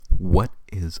What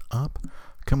is up?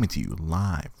 Coming to you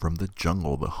live from the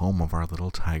jungle, the home of our little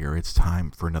tiger. It's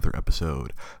time for another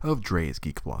episode of Dre's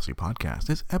Geek Philosophy Podcast.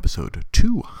 It's episode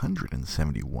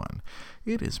 271.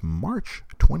 It is March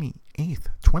 28th,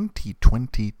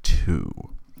 2022.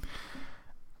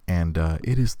 And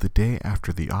it is the day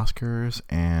after the Oscars,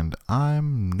 and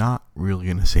I'm not really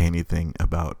going to say anything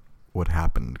about what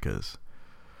happened because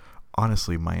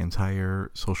honestly, my entire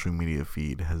social media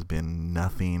feed has been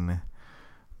nothing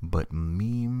but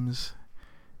memes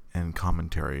and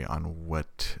commentary on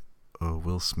what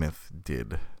Will Smith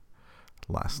did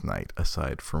last night,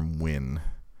 aside from win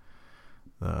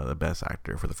the best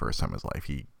actor for the first time in his life.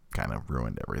 He kind of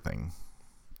ruined everything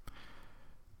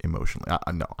emotionally.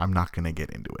 No, I'm not going to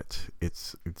get into it.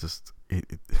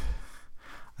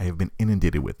 I have been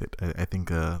inundated with it. I think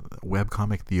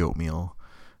webcomic The Oatmeal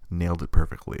nailed it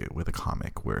perfectly with a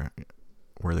comic where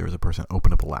there was a person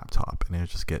open up a laptop and it would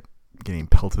just getting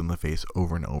pelted in the face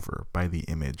over and over by the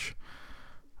image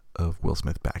of Will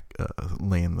Smith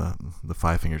laying the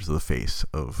five fingers to the face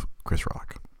of Chris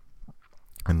Rock.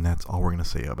 And that's all we're going to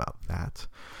say about that.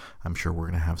 I'm sure we're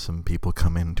going to have some people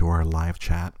come into our live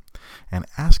chat and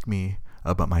ask me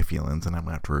about my feelings, and I'm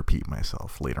going to have to repeat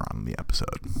myself later on in the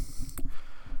episode,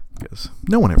 because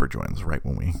no one ever joins right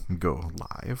when we go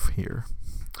live here.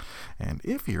 And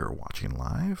if you're watching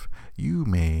live, you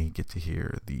may get to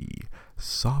hear the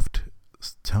soft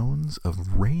tones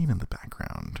of rain in the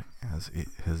background as it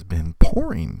has been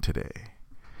pouring today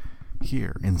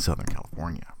here in Southern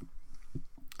California.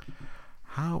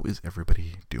 How is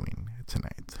everybody doing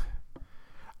tonight?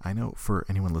 I know for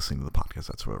anyone listening to the podcast,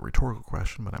 that's a rhetorical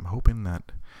question, but I'm hoping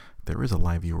that there is a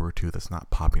live viewer or two that's not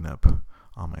popping up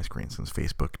on my screen, since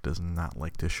Facebook does not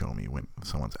like to show me when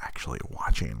someone's actually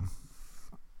watching.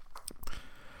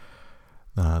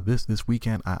 This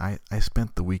weekend, I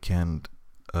spent the weekend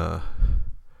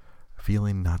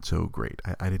feeling not so great.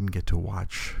 I didn't get to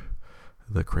watch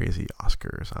the crazy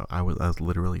Oscars. I was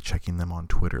literally checking them on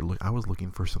Twitter. I was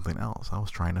looking for something else. I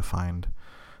was trying to find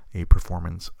a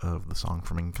performance of the song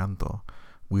from Encanto,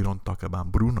 We Don't Talk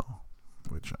About Bruno,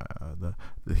 which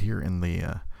here in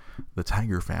the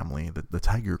Tiger family, the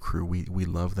Tiger crew, we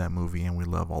love that movie and we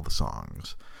love all the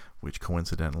songs, which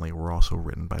coincidentally were also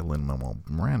written by Lin-Manuel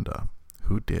Miranda,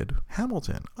 who did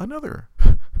Hamilton, another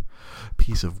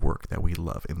piece of work that we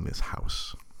love in this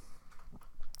house.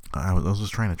 I was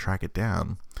just trying to track it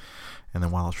down, and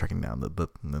then while I was tracking down,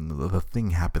 the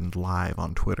thing happened live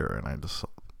on Twitter, and I just,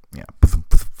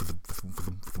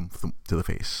 to the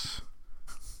face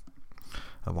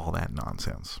of all that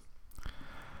nonsense.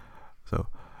 So,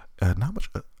 not much.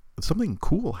 Something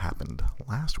cool happened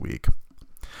last week.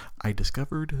 I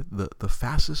discovered the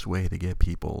fastest way to get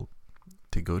people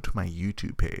to go to my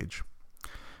YouTube page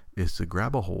is to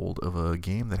grab a hold of a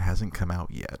game that hasn't come out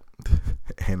yet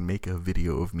and make a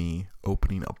video of me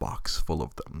opening a box full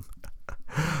of them.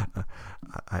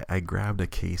 I grabbed a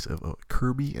case of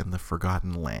Kirby and the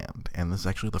Forgotten Land, and this is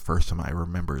actually the first time I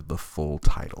remembered the full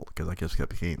title, because I just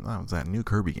kept thinking, it's that new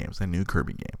Kirby game,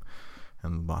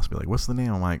 and the boss would be like, what's the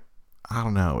name? I'm like, I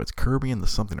don't know, it's Kirby and the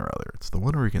something or other. It's the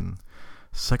one where you can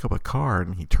suck up a car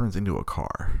and he turns into a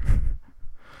car.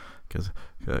 Because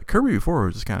Kirby before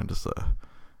was just kind of just a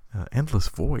endless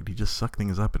void. He just sucked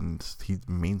things up and he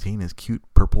maintained his cute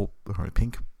purple or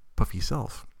pink puffy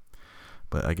self.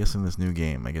 But I guess in this new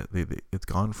game, it's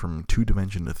gone from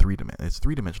 2-dimension to 3-dimension. It's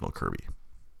 3-dimensional Kirby.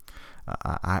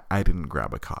 I didn't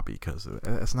grab a copy because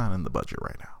it's not in the budget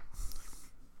right now.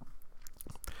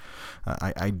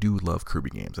 I do love Kirby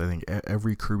games. I think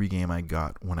every Kirby game I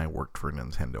got when I worked for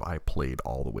Nintendo, I played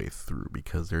all the way through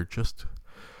because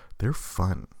they're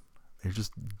fun. They're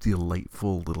just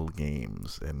delightful little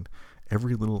games, and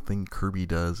every little thing Kirby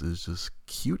does is just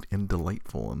cute and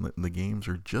delightful, and the games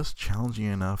are just challenging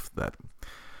enough that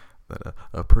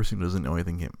a person who doesn't know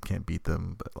anything can't beat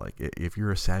them. But like, if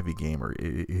you're a savvy gamer,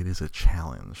 it is a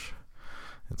challenge.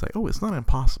 It's like, it's not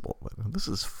impossible, but this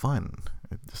is fun.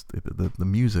 The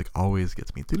music always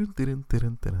gets me, and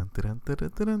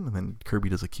then Kirby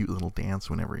does a cute little dance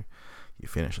whenever you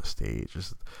finish a stage.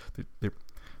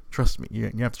 Trust me, you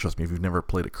have to trust me if you've never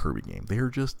played a Kirby game. They are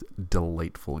just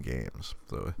delightful games.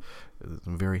 So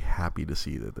I'm very happy to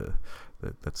see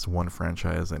that's one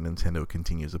franchise that Nintendo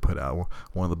continues to put out.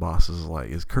 One of the bosses is like,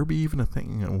 is Kirby even a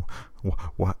thing?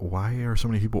 Why are so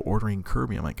many people ordering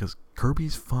Kirby? I'm like, because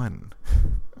Kirby's fun.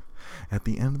 At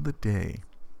the end of the day,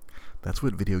 that's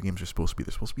what video games are supposed to be.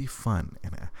 They're supposed to be fun.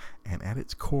 And at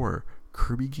its core,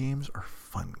 Kirby games are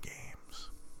fun games.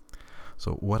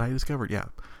 So what I discovered,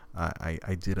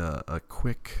 I did a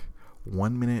quick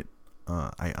 1 minute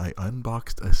I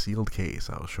unboxed a sealed case.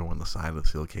 I was showing the side of the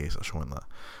sealed case. I was showing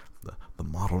the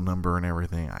model number and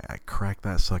everything. I cracked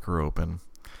that sucker open,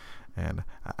 and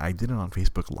I did it on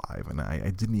Facebook Live, and I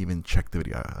didn't even check the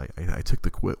video. I took the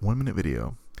 1 minute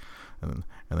video, and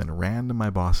then ran to my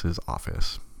boss's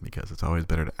office, because it's always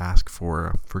better to ask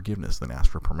for forgiveness than ask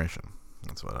for permission.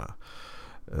 That's what.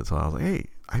 So I was like, hey,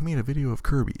 I made a video of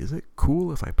Kirby. Is it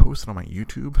cool if I post it on my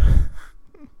YouTube?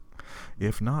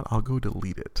 If not, I'll go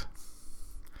delete it.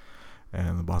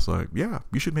 And the boss was like, yeah,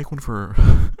 you should make one for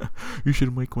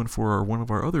one of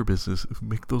our other business.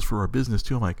 Make those for our business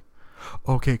too. I'm like,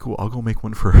 okay, cool. I'll go make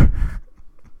one for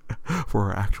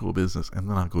our actual business, and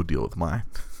then I'll go deal with mine.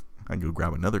 I go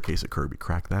grab another case of Kirby,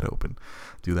 crack that open,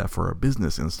 do that for our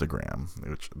business Instagram,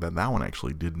 which that one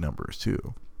actually did numbers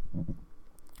too.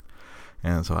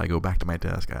 And so I go back to my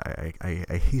desk. I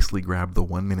hastily grab the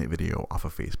 1 minute video off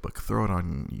of Facebook, throw it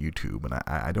on YouTube, and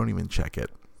I don't even check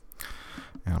it.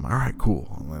 And I'm like, all right,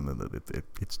 cool. And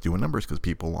it's doing numbers, because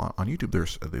people on YouTube,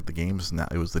 there's the games now.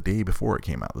 It was the day before it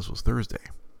came out. This was Thursday,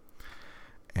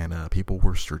 and people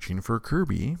were searching for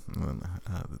Kirby.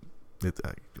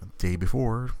 Day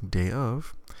before, day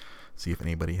of, see if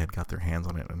anybody had got their hands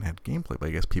on it and had gameplay. But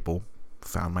I guess people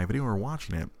found my video and were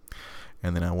watching it.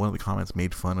 And then one of the comments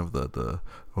made fun of the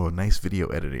nice video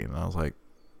editing, and I was like,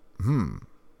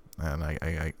 And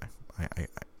I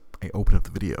opened up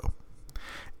the video,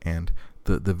 and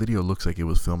the video looks like it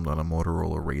was filmed on a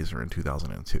Motorola Razr in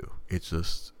 2002. It's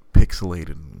just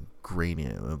pixelated and grainy.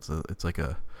 It's a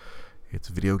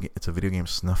video game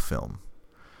snuff film.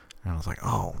 And I was like,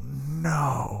 oh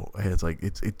no! It's like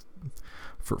it's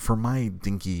for my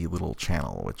dinky little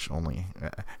channel, which only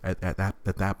at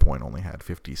that point only had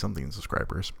 50 something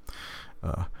subscribers.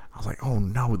 I was like, oh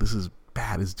no, this is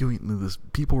bad. It's doing this.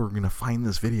 People are gonna find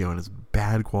this video and it's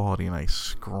bad quality. And I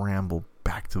scramble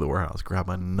back to the warehouse, grab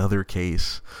another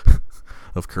case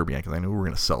of Kirby, because I knew we were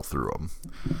gonna sell through them.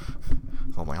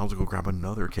 So I'm like, I'll just go grab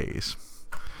another case,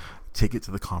 take it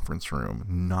to the conference room,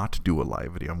 not do a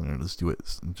live video. I'm going to just do it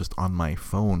just on my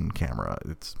phone camera.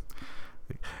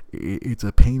 It's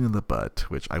a pain in the butt,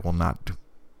 which I will not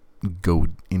go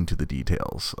into the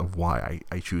details of why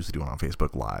I choose to do it on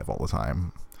Facebook Live all the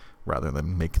time, rather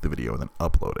than make the video and then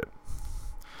upload it.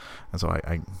 And so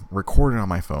I record it on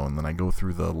my phone, then I go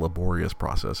through the laborious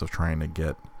process of trying to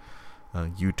get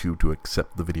YouTube to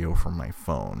accept the video from my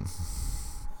phone.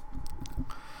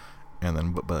 And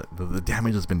then, but the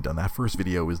damage has been done. That first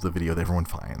video is the video that everyone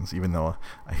finds, even though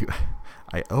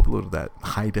I uploaded that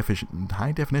high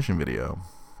definition video.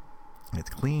 It's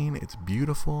clean, it's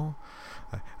beautiful.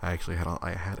 I actually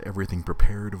had everything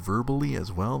prepared verbally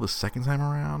as well the second time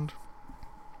around.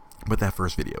 But that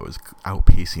first video is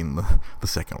outpacing the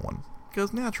second one,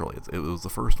 because naturally it was the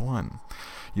first one.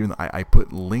 Even though I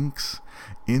put links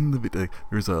in the video,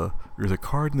 there's a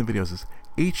card in the video that says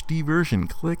HD version,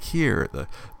 click here.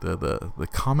 The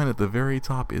comment at the very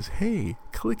top is, hey,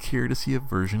 click here to see a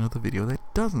version of the video that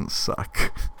doesn't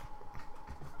suck.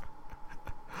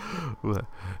 But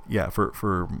yeah,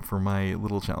 for my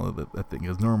little channel, that thing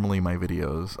is normally my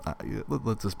videos.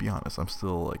 Let's just be honest, I'm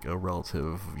still like a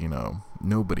relative,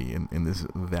 nobody in this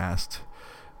vast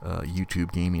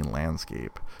YouTube gaming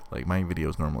landscape. Like, my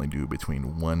videos normally do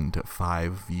between 1 to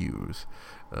 5 views.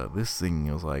 This thing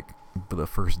is like, for the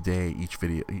first day, each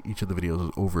of the videos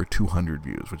is over 200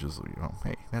 views, which is,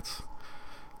 hey, that's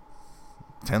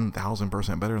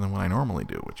 10,000% better than what I normally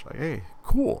do. Which, hey,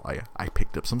 cool. I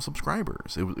picked up some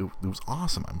subscribers. It was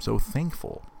awesome. I'm so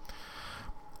thankful.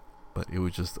 But it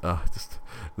was just I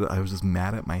was just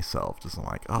mad at myself. Just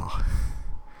like,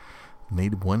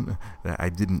 made one. I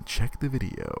didn't check the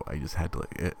video. I just had to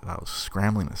I was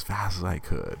scrambling as fast as I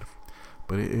could.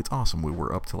 But it's awesome. We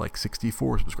were up to like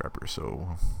 64 subscribers,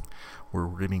 so we're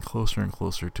getting closer and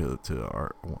closer to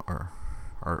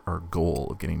our goal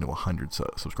of getting to 100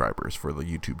 subscribers for the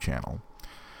YouTube channel,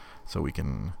 so we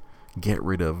can get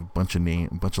rid of bunch of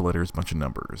letters, bunch of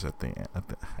numbers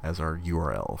as our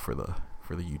URL for the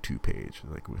YouTube page.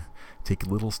 Like, we take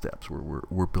little steps.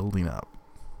 We're building up.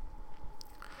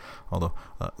 Although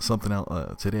something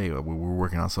else today, we're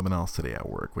working on something else today at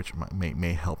work, which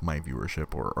may help my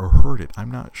viewership or hurt it.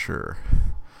 I'm not sure.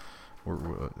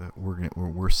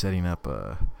 We're setting up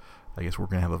I guess we're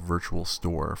gonna have a virtual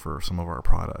store for some of our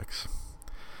products,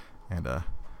 and the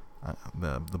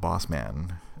boss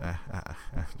man,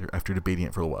 after debating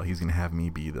it for a while, he's gonna have me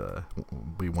be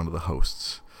one of the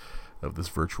hosts of this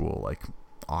virtual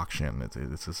auction. It's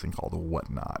this thing called a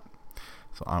Whatnot.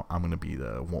 So I'm going to be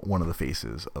one of the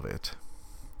faces of it.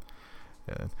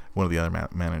 And one of the other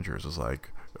managers was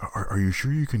like, are you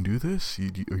sure you can do this?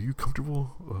 Are you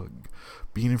comfortable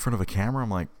being in front of a camera? I'm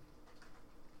like,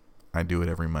 I do it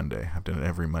every Monday. I've done it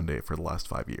every Monday for the last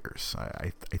 5 years.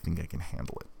 I think I can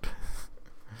handle it.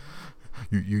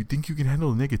 You think you can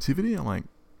handle the negativity? I'm like,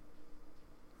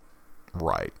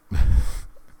 right.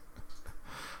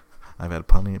 I've had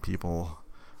plenty of people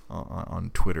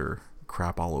on Twitter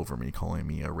crap all over me, calling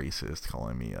me a racist,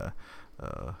 calling me a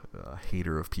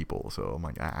hater of people. So I'm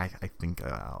like, I think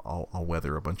I'll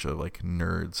weather a bunch of like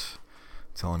nerds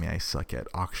telling me I suck at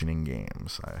auctioning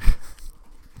games.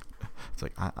 It's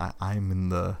like I'm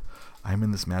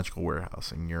in this magical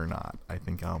warehouse and you're not. I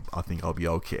think I'll be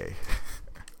okay.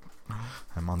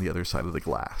 I'm on the other side of the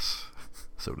glass,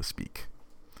 so to speak.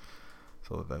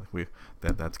 So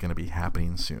that's going to be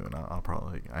happening soon. I'll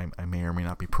probably I may or may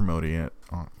not be promoting it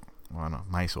on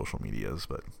my social medias,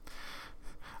 but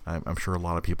I'm sure a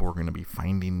lot of people are going to be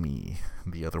finding me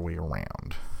the other way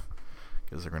around,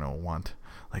 because they're going to want,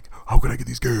 like, how can I get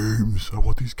these games? I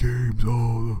want these games.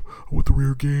 Oh, I want the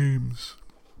rare games.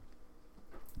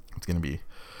 It's going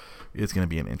to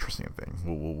be an interesting thing.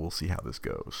 We'll see how this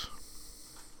goes.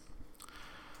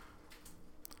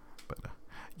 But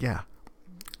yeah,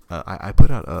 I put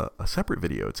out a separate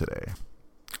video today.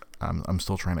 I'm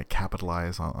still trying to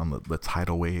capitalize on the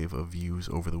tidal wave of views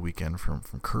over the weekend from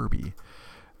Kirby.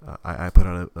 I put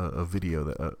out a video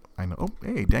that I know. Oh,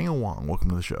 hey, Daniel Wong, welcome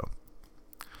to the show.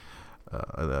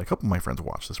 A couple of my friends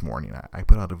watched this morning. I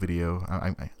put out a video.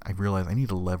 I realized I need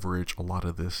to leverage a lot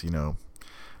of this,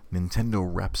 Nintendo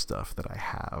rep stuff that I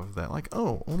have. That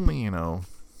only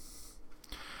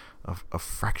a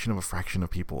fraction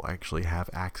of people actually have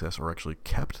access or actually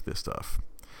kept this stuff.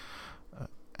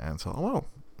 And so,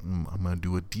 I'm gonna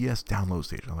do a DS download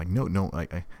station. I'm like, no.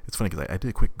 It's funny because I did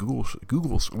a quick Google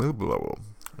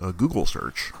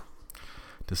search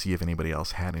to see if anybody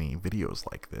else had any videos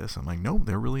like this. I'm like, no,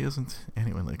 there really isn't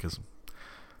anyone, because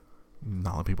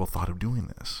not a lot of people thought of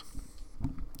doing this.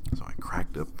 So I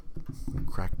cracked.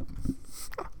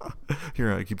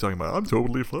 Here I keep talking about, I'm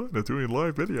totally fine at doing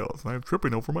live videos, and I'm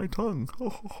tripping over my tongue.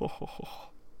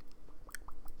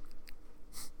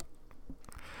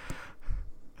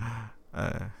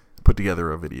 Put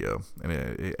together a video, and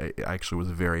I actually was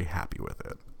very happy with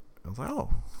it. I was like,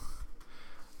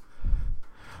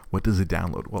 what does it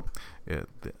download? Well,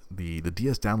 the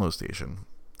DS download station,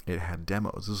 it had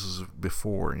demos. This is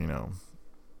before,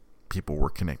 people were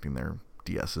connecting their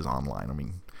DSs online. I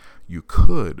mean, you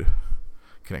could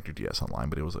connect your DS online,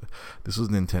 but this was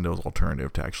Nintendo's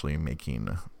alternative to actually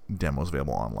making demos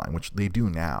available online, which they do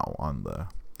now on the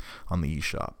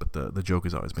eShop. But the joke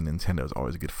has always been Nintendo's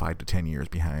always a good 5 to 10 years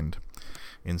behind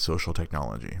in social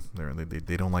technology.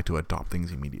 They don't like to adopt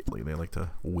things immediately. They like to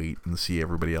wait and see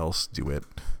everybody else do it,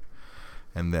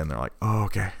 and then they're like, oh,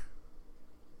 okay,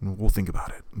 we'll think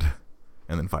about it.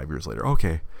 And then 5 years later,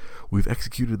 okay, we've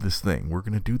executed this thing. We're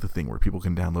going to do the thing where people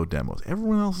can download demos.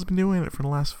 Everyone else has been doing it for the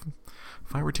last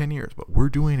 5 or 10 years, but we're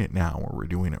doing it now, or we're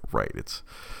doing it right. It's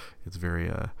very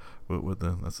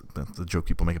that's the joke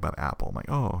people make about Apple. I'm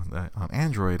like, on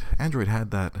Android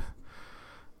had that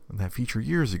feature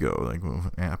years ago. Like,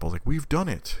 Apple's like, we've done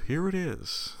it. Here it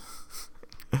is.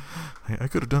 I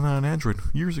could have done that on Android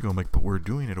years ago. I'm like, but we're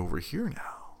doing it over here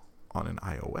now on an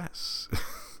iOS.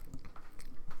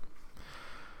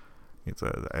 It's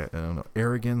I don't know,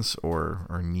 arrogance or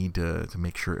need to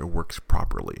make sure it works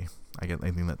properly. I think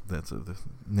that's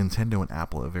Nintendo and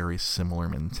Apple have very similar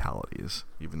mentalities,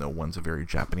 even though one's a very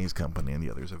Japanese company and the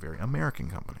other's a very American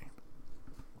company.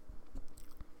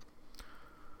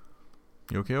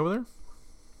 You okay over there?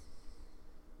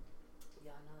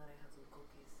 Yeah, now that I have some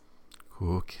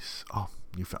cookies.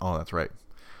 Cookies. Oh, that's right.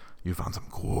 You found some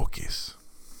cookies.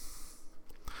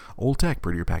 Old tech,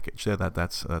 prettier package. Yeah,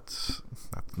 that's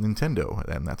Nintendo,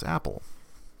 and that's Apple.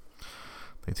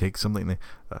 They take something.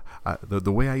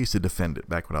 The way I used to defend it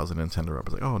back when I was a Nintendo rep,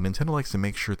 I was like, Nintendo likes to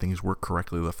make sure things work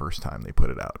correctly the first time they put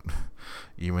it out,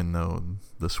 even though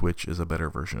the Switch is a better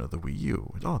version of the Wii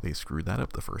U. They screwed that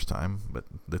up the first time, but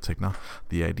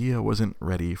the idea wasn't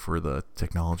ready for the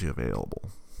technology available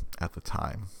at the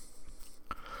time.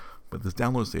 But this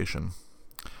download station,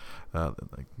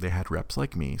 they had reps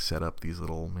like me set up these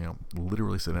little,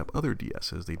 literally set up other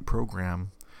DSs. They'd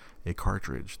program a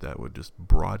cartridge that would just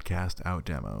broadcast out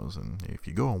demos, and if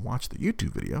you go and watch the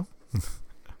YouTube video,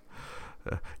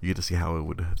 you get to see how it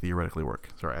would theoretically work.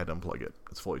 Sorry, I had to unplug it.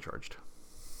 It's fully charged.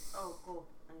 Oh, cool.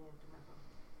 I need to do my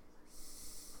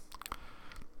phone.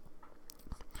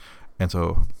 And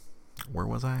so, where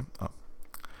was I?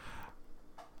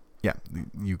 Yeah,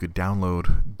 you could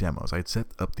download demos. I'd set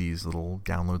up these little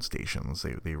download stations.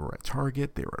 They were at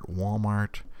Target, they were at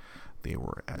Walmart, they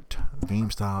were at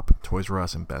GameStop, Toys R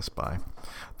Us, and Best Buy.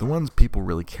 The ones people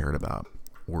really cared about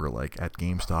were like at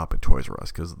GameStop at Toys R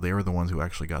Us, because they were the ones who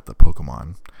actually got the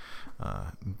Pokemon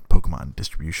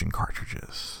distribution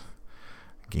cartridges.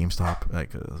 GameStop,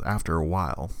 like after a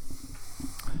while,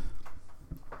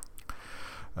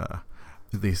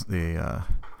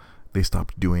 they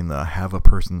stopped doing the have a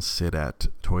person sit at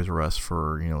Toys R Us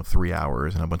for 3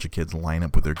 hours and a bunch of kids line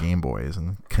up with their Game Boys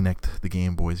and connect the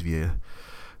Game Boys via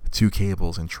 2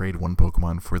 cables and trade one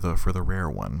Pokemon for the rare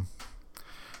one.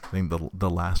 I think the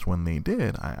last one they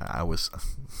did, I was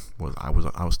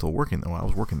still working. I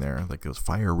was working there. Like it was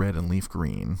Fire Red and Leaf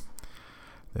Green.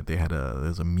 That they had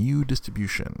there's a Mew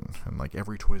distribution, and like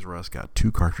every Toys R Us got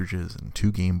 2 cartridges and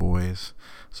 2 Game Boys,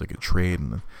 so they could trade.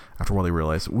 And after a while, they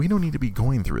realized we don't need to be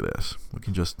going through this. We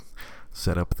can just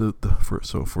set up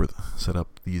set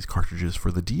up these cartridges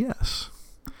for the DS.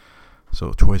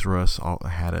 So Toys R Us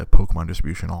had a Pokemon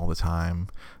distribution all the time.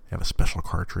 They have a special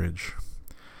cartridge.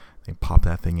 They pop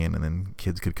that thing in, and then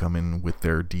kids could come in with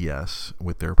their DS,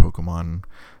 with their Pokemon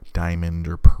Diamond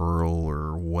or Pearl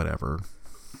or whatever,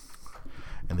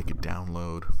 and they could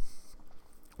download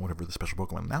whatever the special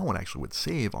Pokemon. That one actually would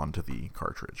save onto the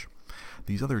cartridge.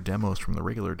 These other demos from the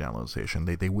regular download station,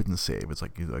 they wouldn't save. It's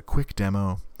like a quick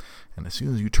demo, and as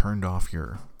soon as you turned off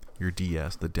your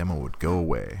DS, the demo would go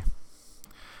away.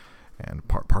 And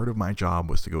part of my job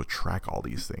was to go track all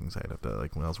these things. I'd have to,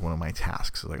 like, when that was one of my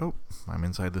tasks. Like, oh, I'm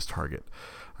inside this Target.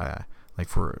 Like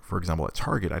for example, at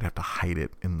Target, I'd have to hide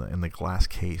it in the glass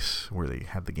case where they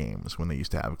had the games when they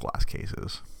used to have glass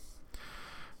cases.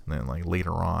 And then like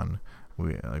later on,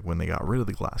 when they got rid of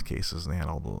the glass cases, they had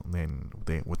all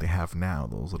what they have now,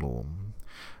 those little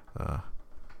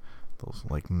those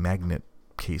like magnet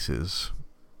cases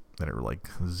that are like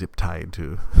zip tied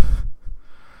to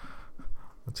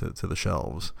the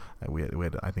shelves. We had to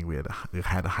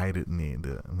hide it in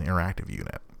the interactive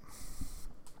unit.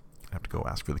 I have to go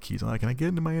ask for the keys. Can I get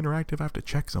into my interactive? I have to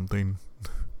check something.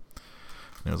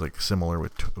 And it was like similar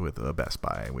with Best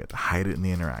Buy. We had to hide it in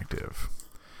the interactive.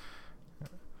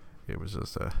 It was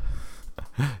just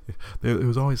it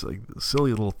was always like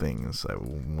silly little things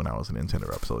when I was a Nintendo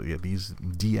rep. So yeah, these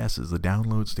DSs, the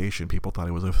download station, people thought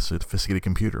it was a sophisticated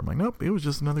computer. I'm like, nope, it was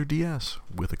just another DS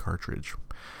with a cartridge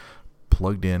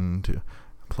plugged into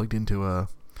a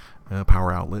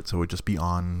power outlet, so it would just be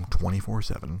on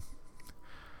 24/7.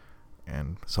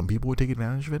 And some people would take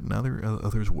advantage of it, and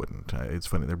others wouldn't. It's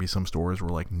funny. There'd be some stores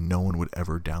where like no one would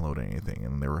ever download anything,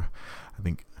 and I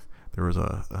think there was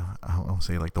I'll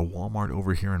say like the Walmart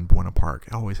over here in Buena Park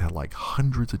always had like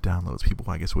hundreds of downloads. People,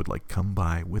 I guess, would like come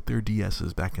by with their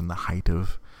DSs back in the height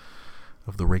of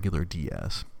the regular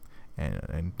DS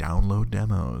and download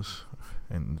demos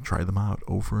and try them out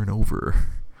over and over.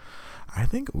 I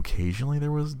think occasionally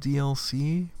there was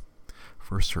DLC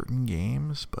for certain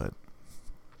games, but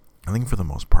I think for the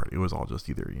most part it was all just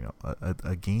either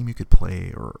a game you could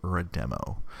play or a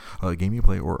demo, a game you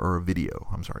play or a video.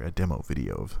 I'm sorry, a demo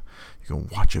video of you can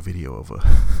watch a video of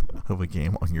a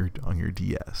game on your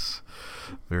DS.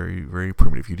 Very, very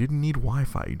primitive. You didn't need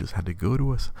Wi-Fi. You just had to go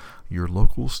to your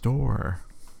local store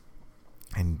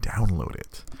and download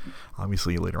it.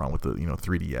 Obviously, later on with the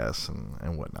 3DS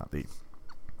and whatnot, they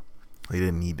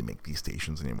didn't need to make these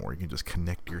stations anymore. You can just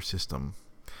connect your system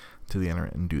to the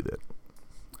internet and do that.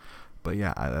 But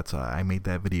yeah, I made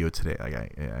that video today.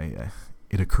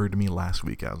 It occurred to me last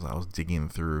week as I was digging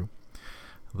through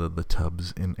the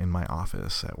tubs in my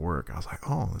office at work. I was like,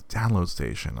 oh, the download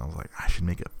station. I was like, I should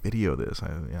make a video of this.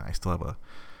 I still have a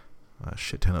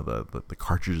shit ton of the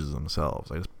cartridges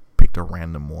themselves. I just picked a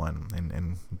random one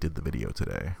and did the video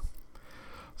today.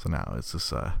 So now it's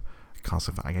this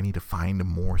constant. I need to find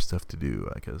more stuff to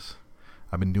do because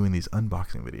I've been doing these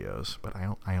unboxing videos, but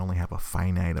I only have a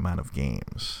finite amount of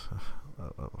games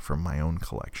from my own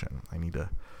collection. I need to.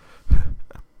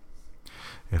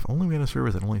 If only we had a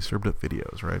service that only served up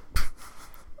videos, right?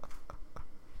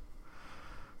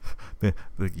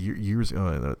 the years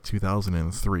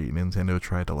 2003, Nintendo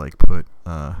tried to like put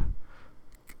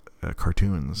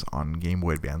cartoons on Game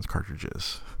Boy Advance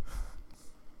cartridges.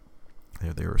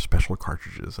 There were special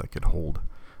cartridges that could hold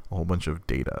a whole bunch of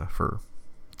data for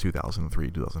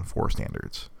 2003, 2004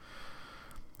 standards.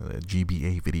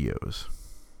 GBA videos.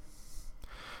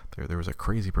 There was a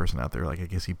crazy person out there. Like, I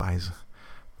guess he buys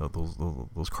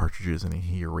those cartridges and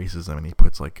he erases them and he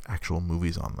puts like actual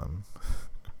movies on them.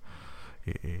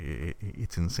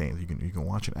 It's insane. You can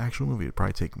watch an actual movie. It'd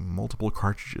probably take multiple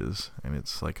cartridges, and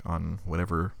it's like on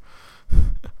whatever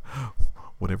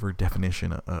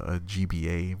definition a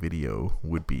GBA video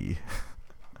would be.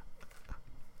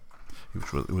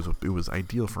 It was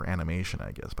ideal for animation,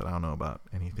 I guess, but I don't know about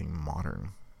anything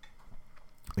modern.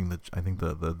 I think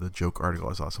the joke article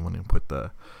I saw, someone who put the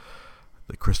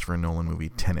the Christopher Nolan movie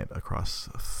Tenet across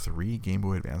 3 Game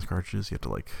Boy Advance cartridges. You have to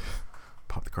like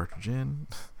pop the cartridge in.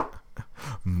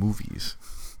 Movies.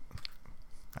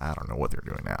 I don't know what they're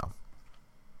doing now.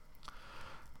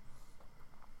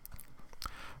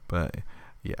 But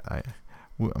yeah,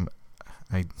 the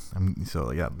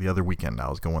other weekend I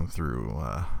was going through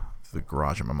the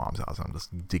garage at my mom's house. I'm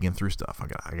just digging through stuff. I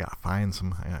gotta find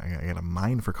some. I gotta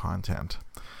mine for content,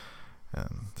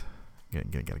 and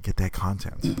gotta get that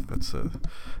content. That's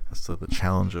the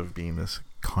challenge of being this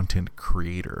content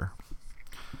creator.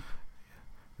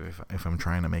 If I'm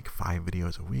trying to make 5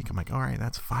 videos a week, I'm like, all right,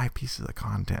 that's 5 pieces of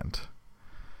content.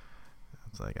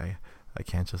 It's like I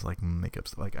can't just like make up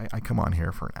stuff. Like I come on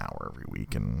here for an hour every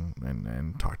week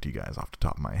and talk to you guys off the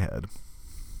top of my head.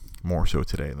 More so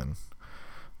today than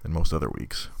most other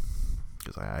weeks,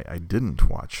 because I didn't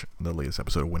watch the latest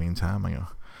episode of Winning Time. I'm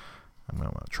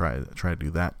gonna try to do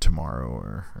that tomorrow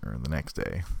or the next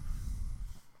day.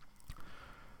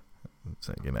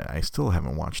 So, I still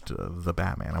haven't watched The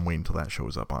Batman. I'm waiting until that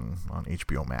shows up on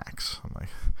HBO Max. I'm like,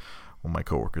 well, my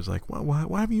coworker's like,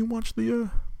 why haven't you watched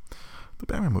the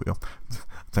Batman movie?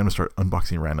 Time to start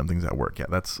unboxing random things at work. Yeah,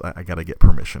 I gotta get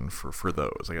permission for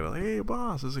those. I gotta, hey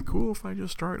boss, is it cool if I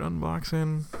just start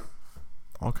unboxing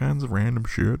all kinds of random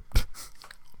shit?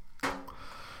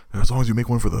 As long as you make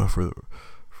one for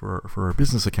our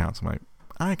business accounts. I'm like,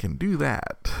 I can do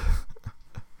that.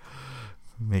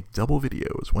 Make double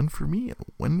videos, one for me and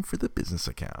one for the business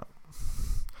account,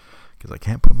 because I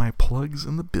can't put my plugs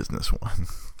in the business one.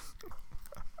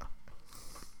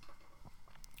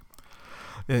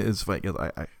 It's like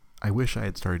I wish I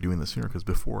had started doing this sooner, because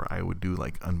before I would do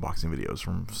like unboxing videos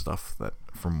from stuff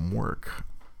from work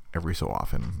every so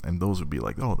often, and those would be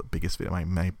like, oh, the biggest video.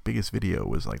 My biggest video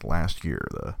was like last year,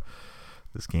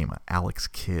 this game Alex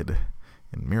Kidd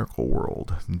in Miracle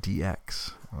World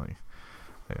DX.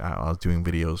 I was doing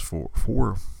videos for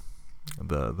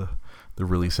the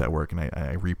release at work, and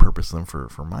I repurposed them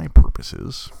for my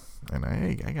purposes, and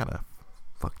I got a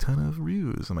fuck ton of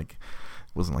views. And like,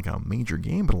 it wasn't like a major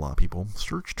game, but a lot of people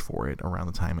searched for it around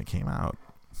the time it came out.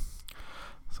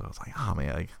 So I was like, oh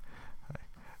man,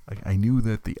 I knew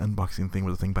that the unboxing thing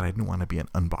was a thing, but I didn't want to be an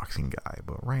unboxing guy.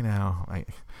 But right now,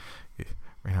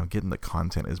 getting the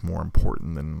content is more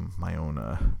important than my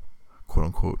own quote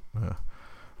unquote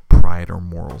pride or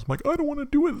morals. I'm like, I don't want to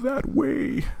do it that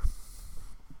way.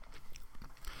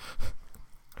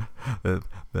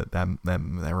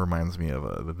 that reminds me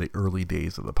of the early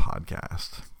days of the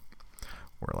podcast,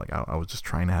 where like I was just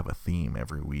trying to have a theme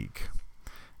every week,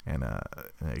 and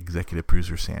executive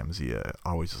producer Sam Zia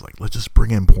always just like, let's just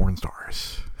bring in porn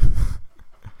stars.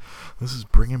 Let's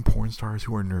just bring in porn stars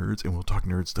who are nerds, and we'll talk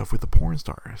nerd stuff with the porn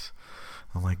stars.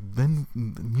 I'm like, then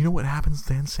you know what happens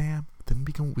then, Sam? Then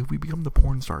we become the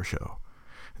porn star show,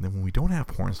 and then when we don't have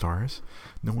porn stars,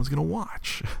 no one's gonna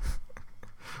watch.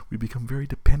 We become very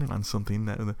dependent on something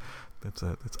that's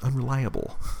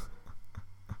unreliable.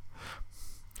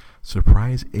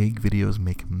 Surprise egg videos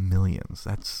make millions.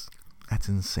 That's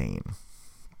insane.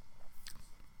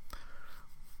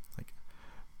 Like,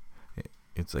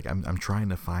 it's like I'm trying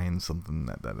to find something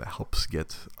that helps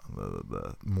get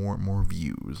the more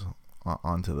views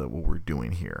onto what we're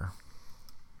doing here.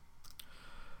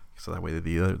 So that way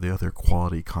the other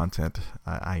quality content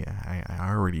I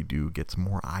already do gets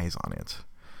more eyes on it.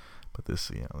 But that's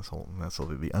the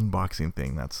unboxing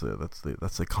thing. That's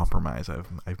the compromise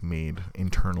I've made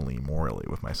internally, morally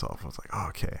with myself. I was like, oh,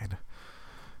 okay.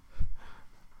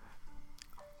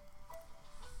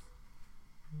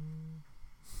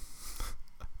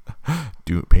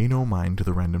 Pay no mind to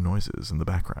the random noises in the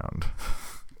background.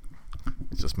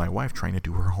 It's just my wife trying to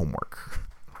do her homework.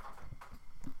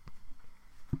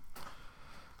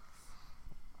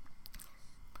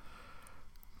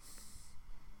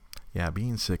 Yeah,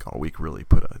 being sick all week really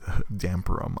put a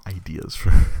damper on ideas for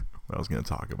what I was going to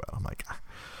talk about. I'm like,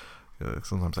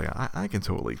 sometimes I can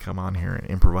totally come on here and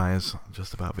improvise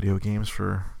just about video games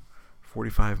for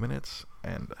 45 minutes,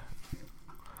 and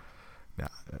yeah,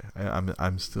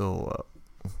 I'm still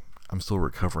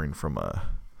recovering from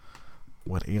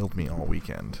what ailed me all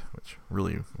weekend, which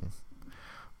really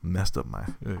messed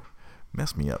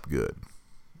me up good.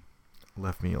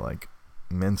 Left me like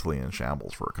mentally in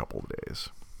shambles for a couple of days.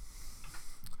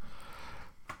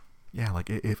 Yeah, like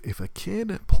if a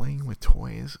kid playing with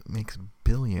toys makes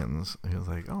billions, he was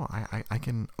like, oh, I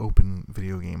can open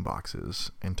video game boxes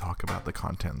and talk about the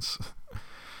contents.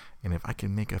 And if I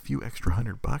can make a few extra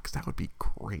 $100, that would be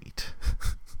great.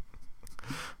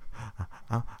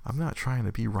 I'm not trying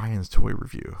to be Ryan's Toy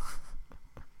Review.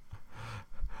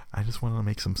 I just want to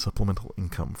make some supplemental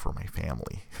income for my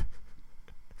family.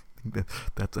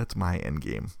 That's my end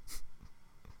game.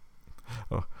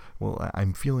 Oh, well,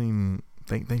 I'm feeling.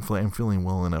 Thankfully, I'm feeling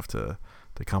well enough to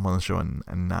come on the show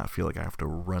and not feel like I have to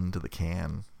run to the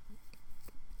can.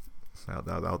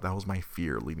 That was my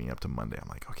fear leading up to Monday. I'm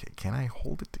like, okay, can I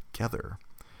hold it together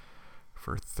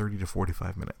for 30 to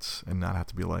 45 minutes and not have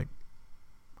to be like,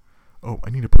 oh, I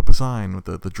need to put up a sign with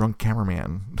the drunk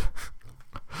cameraman.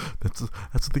 That's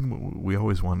the thing we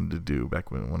always wanted to do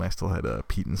back when I still had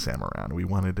Pete and Sam around. We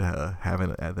wanted to have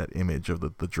that image of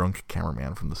the drunk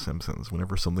cameraman from The Simpsons.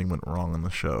 Whenever something went wrong on the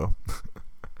show,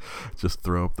 just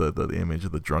throw up the image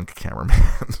of the drunk cameraman.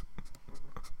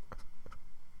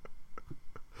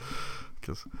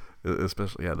 Because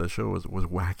especially, the show was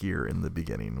wackier in the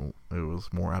beginning. It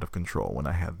was more out of control when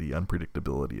I had the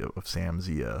unpredictability of Sam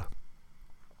Zia,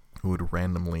 who would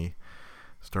randomly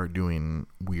start doing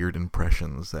weird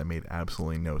impressions that made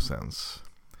absolutely no sense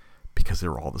because they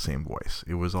were all the same voice.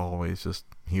 It was always just,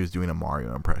 he was doing a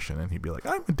Mario impression and he'd be like,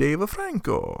 I'm Dave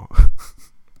Franco.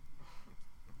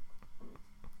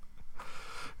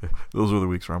 Those were the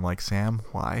weeks where I'm like, Sam,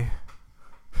 why?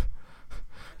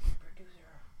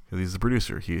 He's the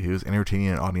producer. He was entertaining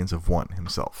an audience of one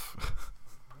himself.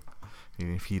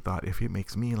 And if he thought, if it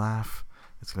makes me laugh,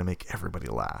 it's going to make everybody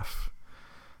laugh.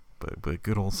 But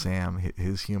good old Sam,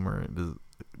 his humor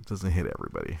doesn't hit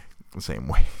everybody the same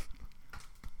way.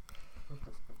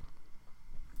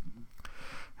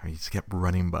 He just kept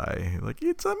running by, like,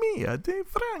 it's a me, Dave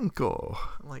Franco.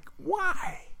 I'm like,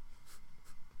 why?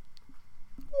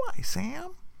 Why,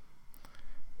 Sam?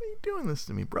 Why are you doing this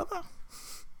to me, brother?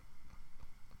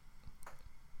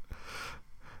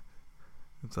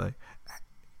 It's like,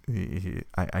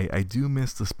 I do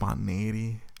miss the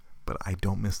spontaneity, but I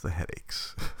don't miss the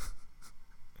headaches.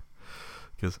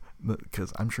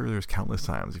 Because I'm sure there's countless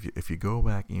times if you go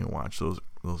back and you watch those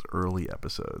early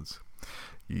episodes,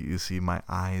 you see my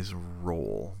eyes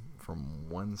roll from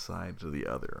one side to the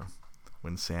other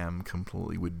when Sam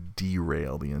completely would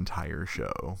derail the entire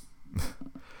show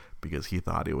because he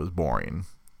thought it was boring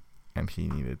and he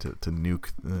needed to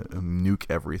nuke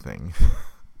everything.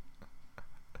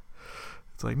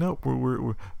 It's like, nope,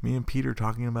 we're me and Pete are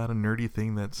talking about a nerdy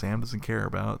thing that Sam doesn't care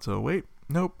about. So wait,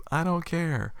 nope, I don't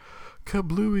care.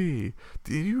 Kablooey!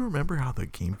 Do you remember how the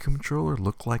game controller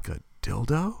looked like a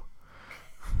dildo?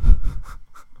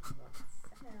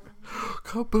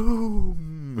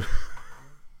 Kaboom!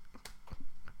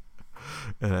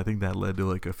 And I think that led to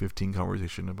like a 15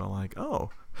 conversation about like, oh,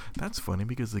 that's funny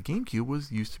because the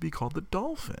GameCube used to be called the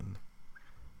Dolphin.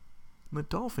 And the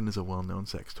Dolphin is a well-known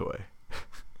sex toy.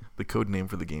 The code name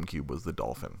for the GameCube was the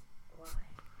Dolphin. Why?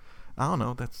 I don't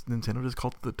know. That's Nintendo just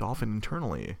called it the Dolphin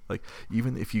internally. Like,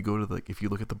 even if you go to if you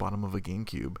look at the bottom of a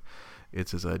GameCube, it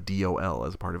says a DOL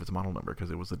as part of its model number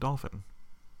because it was the Dolphin.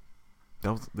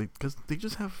 That was because they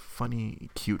just have funny,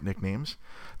 cute nicknames.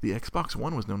 The Xbox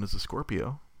One was known as the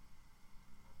Scorpio.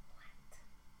 What?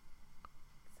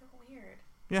 So weird.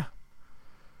 Yeah.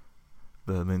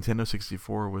 The Nintendo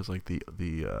 64 was like the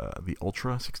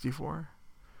Ultra 64,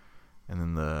 and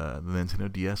then the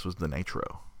Nintendo DS was the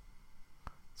Nitro.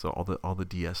 So all the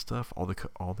DS stuff, all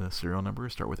the serial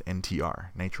numbers start with NTR,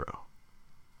 Nitro.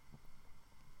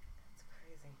 That's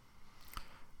crazy.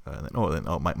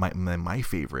 My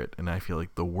favorite, and I feel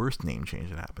like the worst name change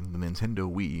that happened, the Nintendo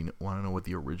Wii. You want to know what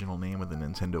the original name of the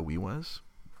Nintendo Wii was?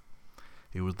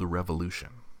 It was the Revolution.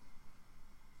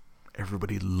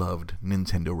 Everybody loved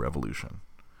Nintendo Revolution.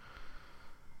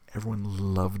 Everyone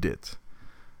loved it.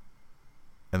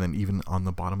 And then even on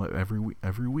the bottom of every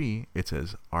Wii, it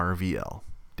says RVL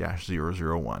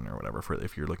 -001 or whatever for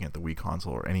if you're looking at the Wii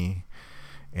console or any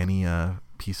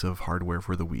piece of hardware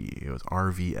for the Wii. It was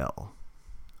RVL.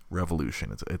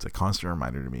 Revolution. It's a constant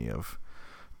reminder to me of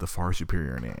the far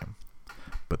superior name.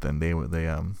 But then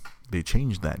they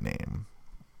changed that name.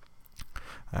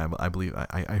 I believe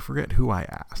I forget who I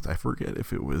asked. I forget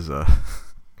if it was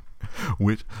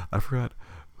which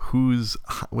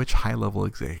high level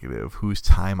executive whose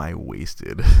time I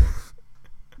wasted.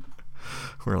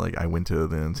 Where like I went to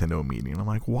the Nintendo meeting and I'm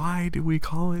like, why do we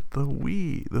call it the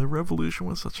Wii? The Revolution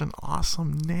was such an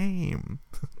awesome name.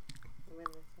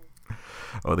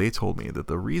 Oh, they told me that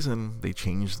the reason they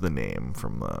changed the name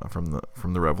from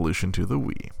the Revolution to the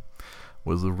Wii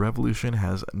was the Revolution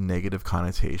has a negative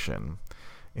connotation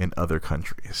in other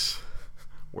countries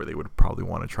where they would probably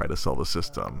want to try to sell the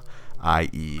system,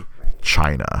 i.e.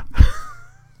 China.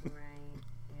 Yeah.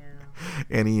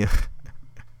 Any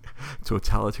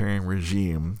totalitarian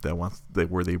regime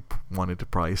where they wanted to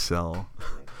probably sell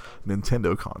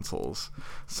Nintendo consoles,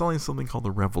 selling something called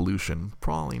the Revolution,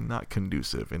 probably not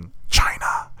conducive in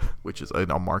China, which is a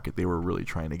market they were really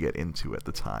trying to get into at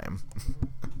the time.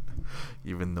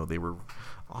 Even though they were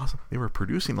awesome, they were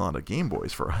producing a lot of Game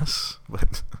Boys for us,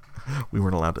 but we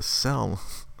weren't allowed to sell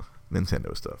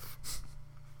Nintendo stuff.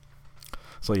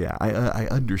 So yeah, I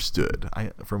understood.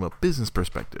 From a business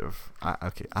perspective,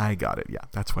 I got it. Yeah,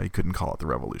 that's why you couldn't call it the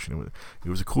revolution. It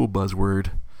was a cool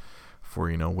buzzword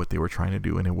for what they were trying to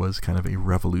do, and it was kind of a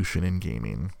revolution in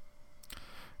gaming.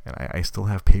 And I still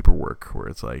have paperwork where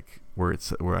it says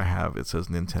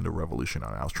Nintendo Revolution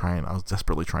on it. I was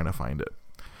desperately trying to find it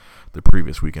the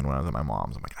previous weekend when I was at my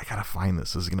mom's. I'm like, I gotta find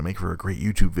this. This is gonna make for a great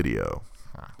YouTube video.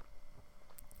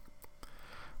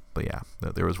 But yeah,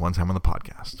 there was one time on the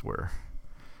podcast where,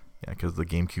 because the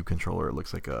GameCube controller, it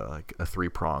looks like a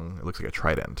 3-prong. It looks like a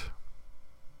trident.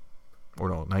 Or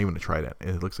no, not even a trident.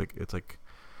 It looks like it's like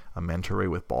a manta ray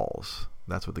with balls.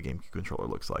 That's what the GameCube controller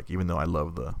looks like. Even though I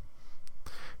love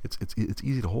it's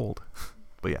easy to hold.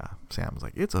 But yeah, Sam was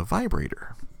like, it's a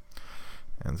vibrator.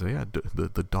 And so yeah,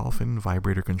 the Dolphin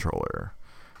vibrator controller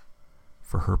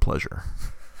for her pleasure.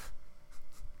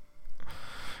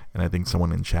 And I think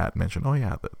someone in chat mentioned,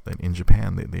 that in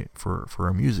Japan, they for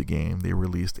a music game, they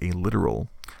released a literal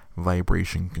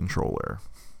vibration controller,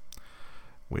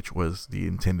 which was the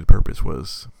intended purpose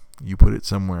was you put it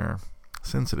somewhere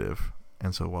sensitive,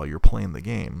 and so while you're playing the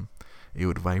game, it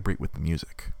would vibrate with the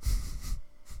music.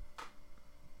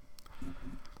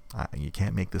 You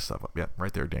can't make this stuff up. Yep,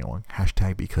 right there, Daniel Wong.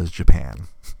 # because Japan.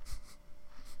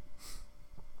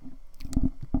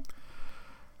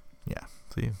 Yeah,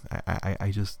 see,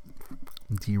 I just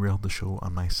derailed the show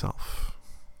on myself.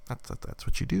 That's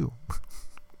what you do.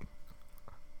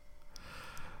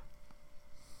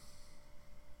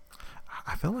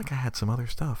 I felt like I had some other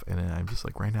stuff, and I'm just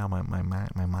like, right now, my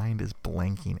mind is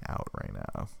blanking out right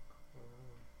now.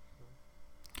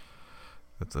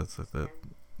 That's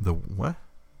the what?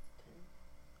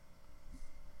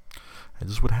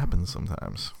 That's just what happens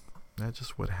sometimes. That's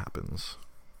just what happens.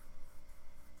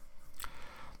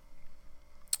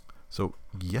 So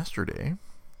yesterday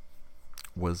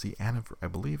was the anniversary. I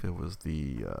believe it was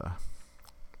the.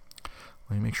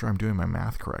 Let me make sure I'm doing my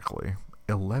math correctly.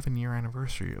 11-year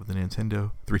anniversary of the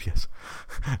Nintendo 3DS.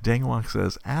 Dangwalk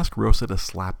says, "Ask Rosa to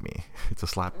slap me." It's a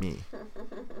slap me.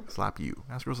 Slap you.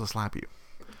 Ask Rosa to slap you.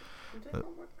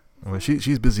 Well,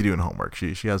 she's busy doing homework.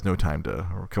 She has no time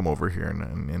to come over here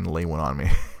and lay one on me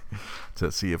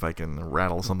to see if I can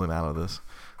rattle something out of this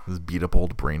beat up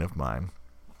old brain of mine.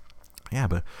 Yeah,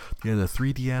 but the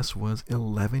 3DS was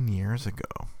 11 years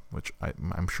ago, which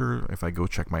I'm sure if I go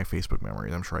check my Facebook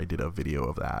memories, I'm sure I did a video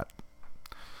of that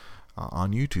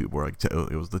on YouTube where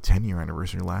it was the 10-year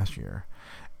anniversary last year.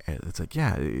 And it's like,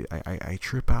 yeah, I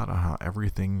trip out on how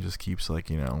everything just keeps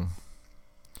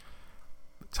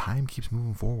time keeps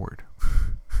moving forward.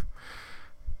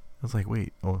 I was like,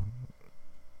 wait,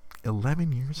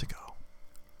 11 years ago.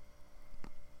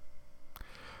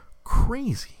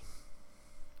 Crazy.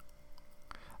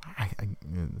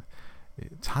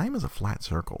 Time is a flat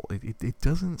circle. It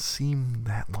doesn't seem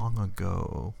that long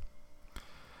ago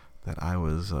that I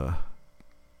was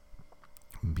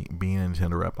being a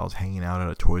Nintendo rep. I was hanging out at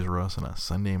a Toys R Us on a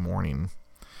Sunday morning,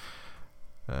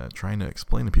 trying to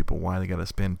explain to people why they got to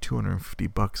spend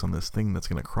 $250 on this thing that's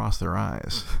going to cross their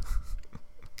eyes.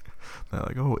 They're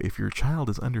like, oh, if your child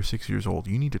is under 6 years old,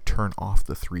 you need to turn off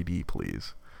the 3D,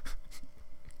 please.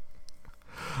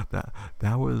 That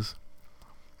was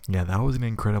an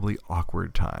incredibly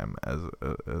awkward time as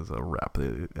a rep.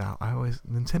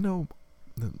 Nintendo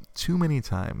too many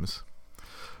times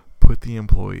put the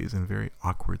employees in very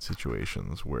awkward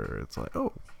situations where it's like,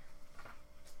 oh,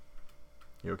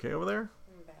 you okay over there?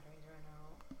 Batteries run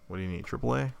out. What do you need?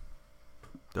 AAA?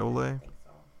 AA? I think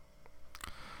so.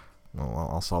 Well,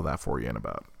 I'll solve that for you in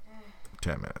about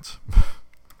 10 minutes.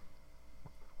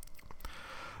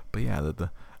 But yeah, the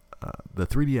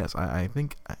 3DS, I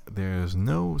think there's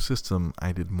no system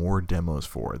I did more demos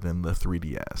for than the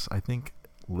 3DS. I think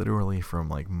literally from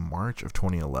like March of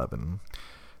 2011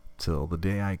 till the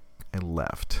day I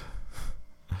left,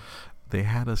 they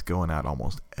had us going out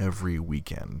almost every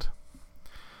weekend.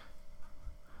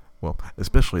 Well,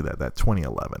 especially that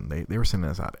 2011. They were sending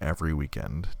us out every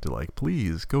weekend to like,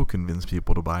 please go convince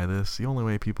people to buy this. The only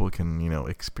way people can,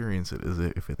 experience it is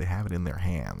if they have it in their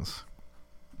hands.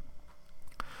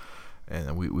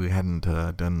 And we hadn't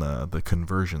done the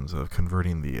conversions of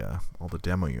converting all the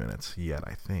demo units yet,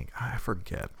 I think. I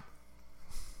forget.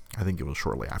 I think it was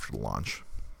shortly after the launch.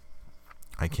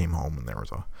 I came home and there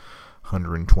was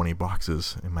 120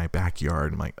 boxes in my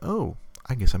backyard. I'm like, oh,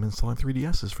 I guess I'm installing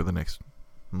 3DSs for the next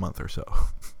month or so.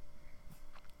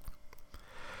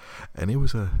 And it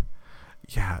was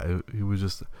it was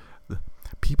just,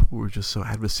 people were just so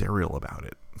adversarial about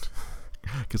it.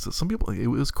 Because some people, it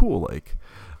was cool. Like,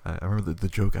 I remember the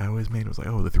joke I always made was like,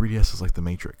 oh, the 3DS is like the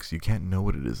Matrix. You can't know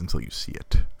what it is until you see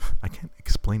it. I can't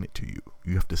explain it to you.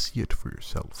 You have to see it for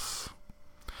yourself.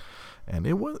 And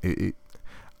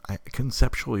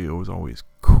conceptually, it was always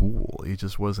cool. It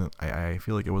just wasn't, I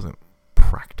feel like it wasn't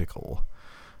practical.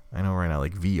 I know right now,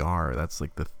 like VR, that's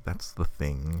the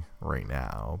thing right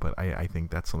now. But I think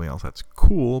that's something else that's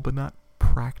cool, but not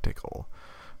practical.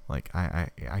 Like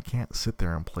I can't sit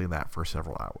there and play that for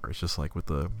several hours. Just like with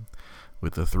the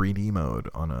 3D mode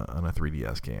on a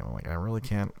 3DS game. I'm like, I really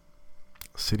can't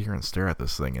sit here and stare at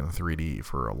this thing in 3D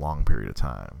for a long period of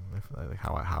time.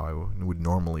 How I would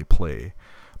normally play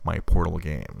my Portal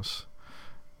games.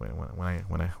 When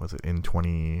I was it in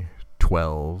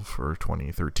 2012 or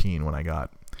 2013 when I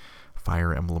got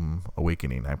Fire Emblem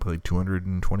Awakening, I played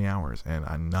 220 hours,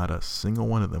 and not a single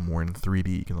one of them were in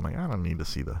 3D because I'm like, I don't need to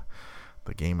see the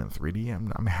game in 3D.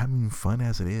 I'm having fun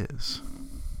as it is.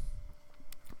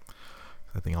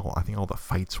 I think all the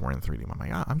fights were in 3D. I'm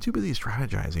like, I'm too busy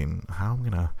strategizing how I'm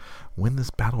gonna win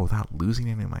this battle without losing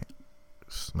any of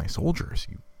my soldiers.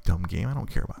 You dumb game. I don't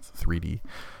care about the 3D.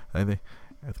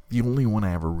 The only one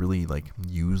I ever really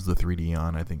used the 3D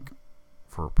on, I think,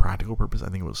 for a practical purpose, I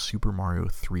think it was Super Mario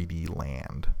 3D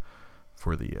Land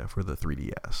for the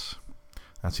 3DS.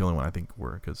 That's the only one I think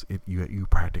because you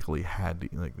practically had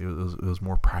it was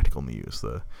more practical in the use.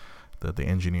 The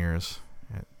engineers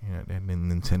at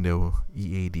Nintendo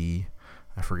EAD,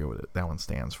 I forget what that one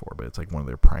stands for, but it's like one of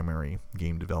their primary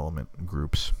game development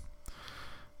groups.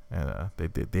 And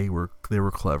they were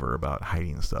clever about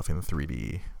hiding stuff in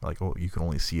 3D. Like, oh, you can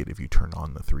only see it if you turn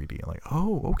on the 3D. Like,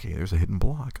 oh, okay, there's a hidden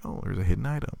block. Oh, there's a hidden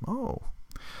item. Oh,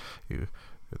 the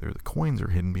coins are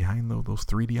hidden behind those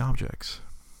 3D objects.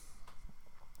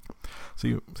 So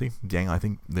you see, Daniel, I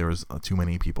think there was too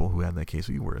many people who had that case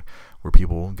where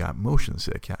people got motion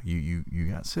sick. Yeah,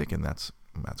 you got sick, and that's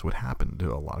what happened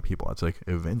to a lot of people. It's like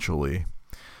eventually,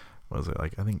 I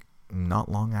think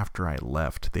not long after I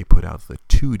left, they put out the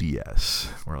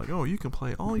 2DS. We're like, oh, you can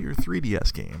play all your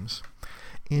 3DS games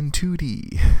in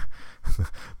 2D.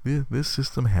 This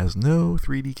system has no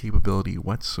 3D capability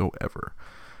whatsoever.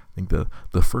 I think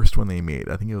the first one they made,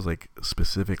 I think it was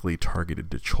specifically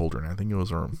targeted to children. I think it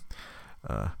was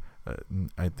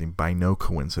I think by no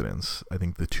coincidence, I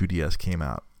think the 2DS came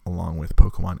out along with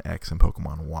Pokemon X and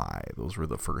Pokemon Y. Those were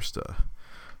the first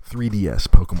 3DS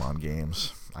Pokemon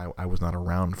games. I was not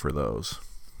around for those,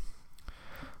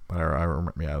 but I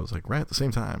remember. Yeah, I was like right at the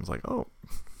same time. I was like, oh,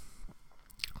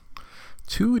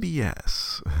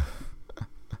 2DS.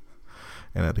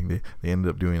 And I think they ended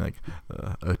up doing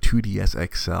a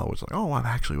 2DS XL, which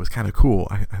actually was kind of cool.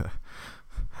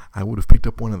 I would have picked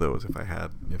up one of those if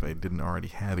I didn't already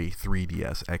have a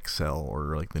 3DS XL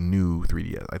or the new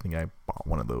 3DS. I think I bought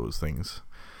one of those things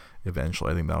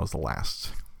eventually. I think that was the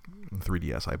last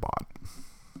 3DS I bought.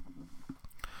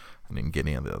 I didn't get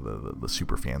any of the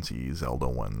super fancy Zelda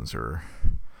ones or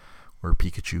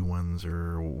Pikachu ones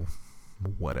or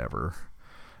whatever.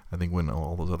 I think when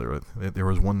all those there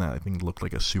was one that I think looked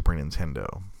like a Super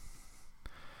Nintendo.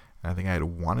 And I think I had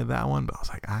wanted that one, but I was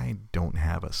like, I don't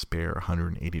have a spare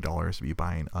 $180 to be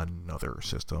buying another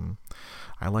system.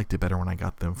 I liked it better when I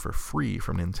got them for free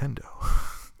from Nintendo.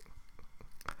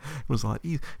 It was a lot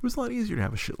easier to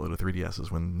have a shitload of 3DSs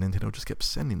when Nintendo just kept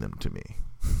sending them to me.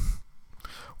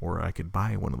 Or I could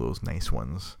buy one of those nice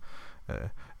ones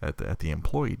at the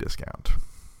employee discount.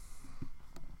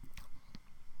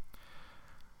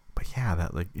 But yeah,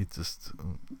 it's just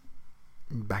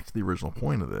back to the original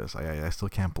point of this. I still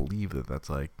can't believe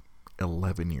that's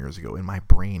 11 years ago. In my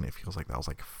brain, it feels like that was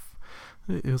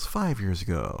it was 5 years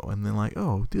ago, and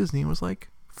then Disney was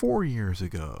 4 years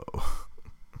ago.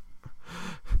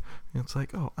 It's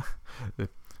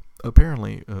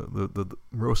apparently the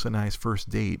Rosa and I's first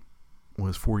date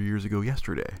was 4 years ago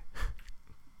yesterday.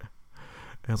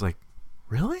 And I was like,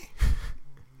 really?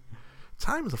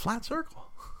 Time is a flat circle.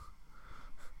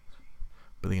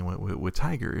 But then with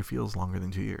Tiger, it feels longer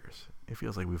than 2 years. It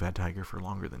feels like we've had Tiger for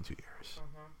longer than 2 years.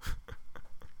 Mm-hmm.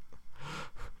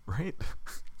 Right?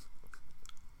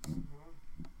 Mm-hmm.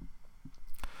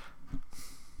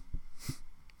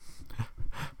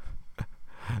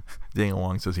 Daniel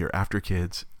Wong says here, after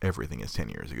kids, everything is 10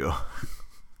 years ago.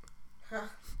 Huh.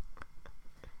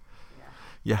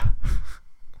 Yeah.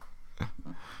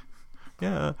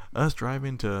 Yeah, us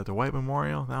driving to White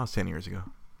Memorial, that was 10 years ago.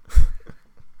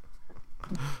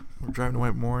 We're driving to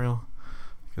White Memorial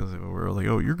because we were like,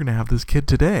 oh, you're going to have this kid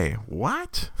today.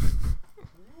 What?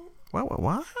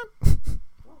 What?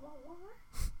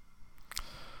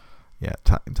 Yeah,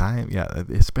 time, yeah,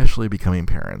 especially becoming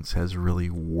parents has really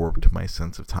warped my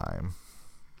sense of time.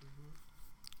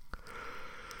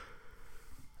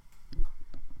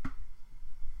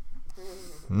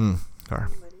 Car.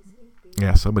 Somebody's sleepy.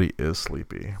 Yeah, somebody is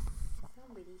sleepy.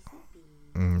 Somebody's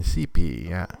sleepy. CP,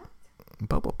 yeah.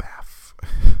 Bubble bath.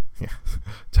 Yeah.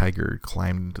 Tiger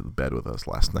climbed into the bed with us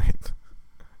last night.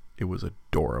 It was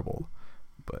adorable.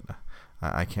 But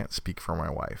I can't speak for my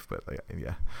wife, but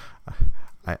yeah.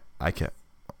 I kept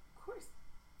Of course.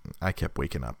 I kept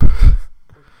waking up.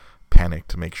 Panicked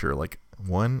to make sure, like,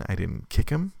 1, I didn't kick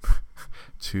him.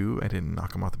 2, I didn't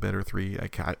knock him off the bed. Or 3,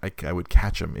 I would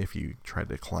catch him if he tried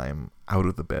to climb out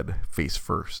of the bed face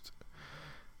first.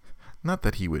 Not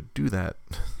that he would do that.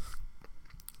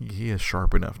 He is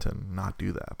sharp enough to not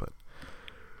do that, but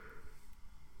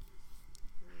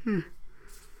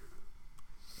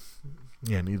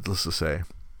yeah, needless to say,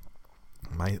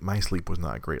 my sleep was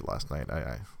not great last night.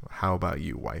 How about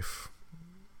you, wife?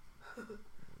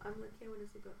 I'm lucky I went to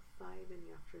sleep at 5 in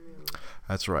the afternoon.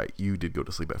 That's right. You did go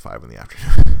to sleep at 5 in the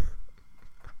afternoon.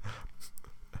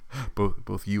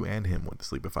 both you and him went to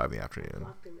sleep at 5 in the I afternoon.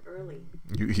 clocked in early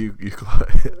You because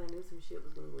I knew some shit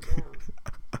was going to go down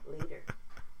later.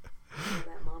 So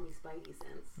that mommy spidey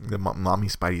sense. The mommy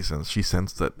spidey sense. She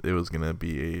sensed that it was gonna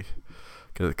be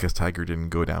because Tiger didn't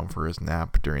go down for his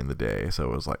nap during the day,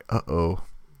 so it was like,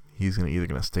 he's either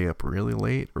gonna stay up really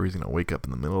late or he's gonna wake up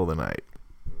in the middle of the night.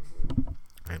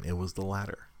 And it was the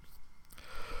latter.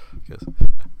 Because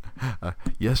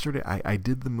yesterday I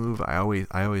did the move. I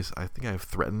think I've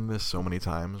threatened this so many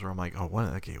times where I'm like,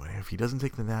 if he doesn't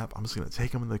take the nap, I'm just gonna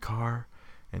take him in the car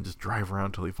and just drive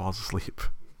around till he falls asleep.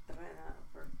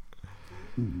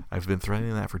 I've been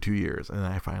threatening that for 2 years, and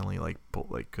I finally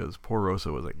because poor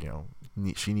Rosa was like,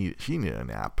 she needed a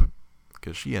nap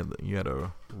because you had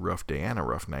a rough day and a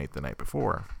rough night the night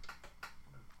before.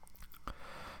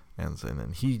 And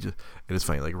then it is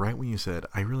funny, like right when you said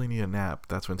I really need a nap,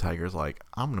 that's when Tiger's like,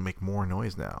 I'm gonna make more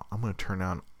noise now. I'm gonna turn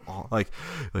on all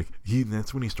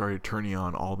that's when he started turning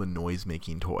on all the noise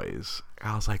making toys.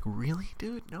 I was like, really,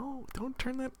 dude? No, don't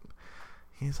turn that.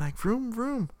 He's like, vroom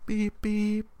vroom, beep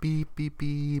beep beep beep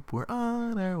beep, we're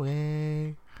on our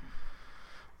way.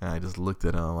 And I just looked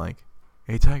at him, I'm like,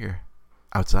 hey Tiger,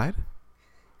 outside?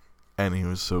 And he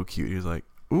was so cute. He was like,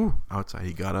 ooh, outside.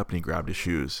 He got up and he grabbed his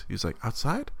shoes. He was like,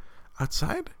 outside?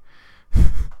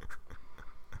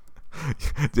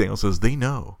 Daniel says, they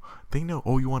know.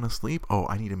 Oh, you want to sleep? Oh,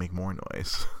 I need to make more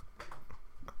noise.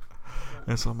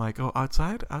 And so I'm like, oh,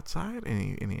 outside?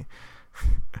 And he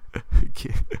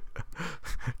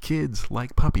kids,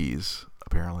 like puppies,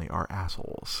 apparently are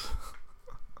assholes.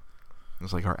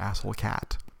 It's like our asshole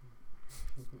cat.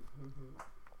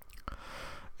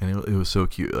 And it was so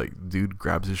cute. Like, dude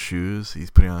grabs his shoes,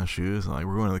 he's putting on his shoes, and like,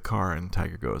 we're going to the car, and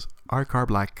Tiger goes, our car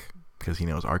black, because he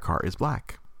knows our car is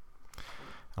black.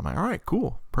 I'm like, all right,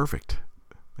 cool, perfect.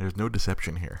 There's no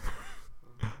deception here.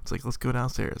 It's like, let's go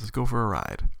downstairs, let's go for a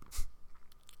ride.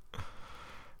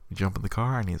 We jump in the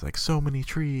car, and he's like, so many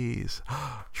trees,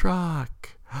 truck,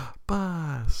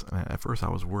 bus. And at first I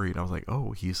was worried. I was like,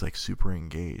 oh, he's like super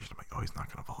engaged. I'm like, oh, he's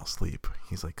not gonna fall asleep.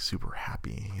 He's like super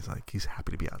happy. He's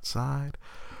happy to be outside.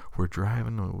 We're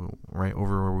driving right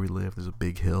over where we live. There's a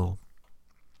big hill.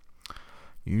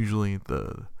 Usually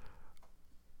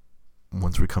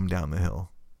once we come down the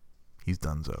hill, he's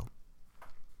donezo.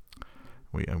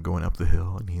 I'm going up the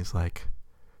hill, and he's like,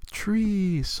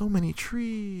 trees, so many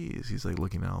trees. He's like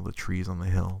looking at all the trees on the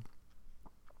hill,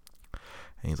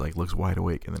 and he's like, looks wide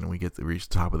awake. And then we reach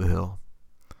the top of the hill,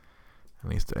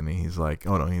 and he's like,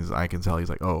 oh no, I can tell he's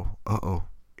like, oh,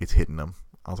 it's hitting him.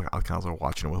 I was like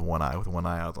watching him with one eye. With one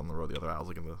eye I was on the road, the other eye I was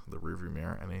looking in the rearview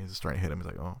mirror, and he's starting to hit him. He's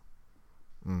like,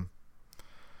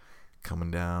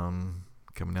 coming down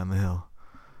the hill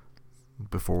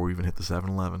before we even hit the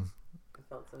 7-Eleven. It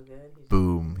felt so good.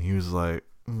 Boom. He was like,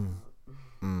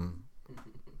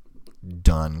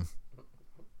 done.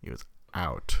 He was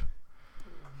out.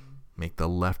 Make the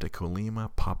left at Colima,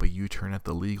 pop a U-turn at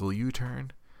the legal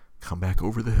U-turn, come back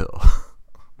over the hill.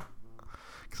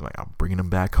 Because I'm bringing him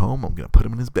back home. I'm going to put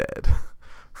him in his bed. I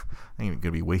ain't even going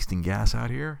to be wasting gas out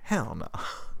here. Hell no.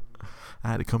 I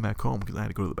had to come back home because I had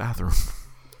to go to the bathroom.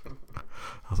 I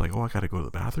was like, I got to go to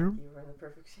the bathroom? You were in the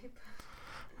perfect shape.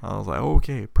 I was like,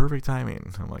 okay, perfect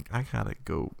timing. I'm like, I got to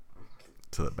go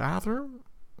to the bathroom.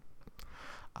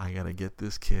 I got to get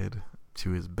this kid to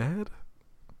his bed.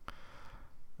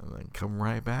 And then come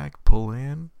right back, pull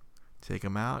in, take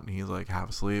him out. And he's like, half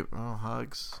asleep. Oh,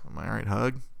 hugs. I'm like, all right,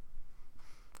 hug.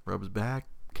 Rub his back,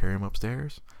 carry him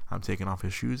upstairs. I'm taking off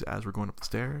his shoes as we're going up the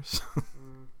stairs.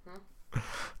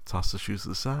 Toss the shoes to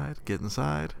the side, get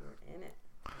inside. You're in it.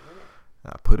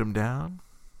 I put him down,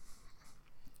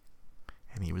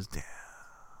 and he was down.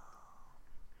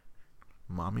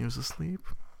 Mommy was asleep.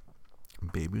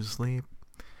 Baby was asleep.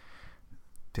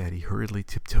 Daddy hurriedly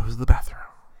tiptoes to the bathroom.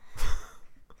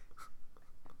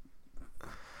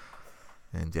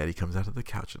 And Daddy comes out of the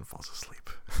couch and falls asleep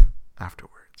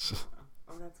afterwards.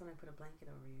 Oh, that's when I put a blanket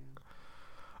over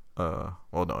you.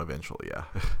 Well, no, eventually, yeah.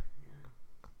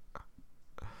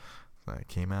 So I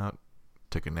came out,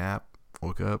 took a nap,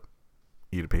 woke up,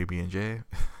 eat a PB&J.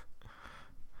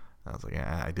 I was like,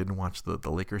 I didn't watch the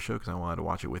Lakers show because I wanted to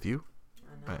watch it with you.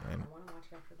 I want to watch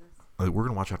it after this. We're going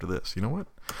to watch after this. You know what?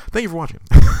 Thank you for watching.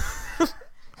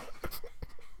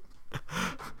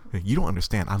 You don't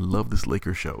understand. I love this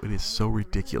Lakers show. It is so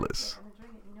ridiculous. I'm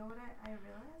enjoying it. You know what I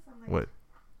realized? I'm like, What?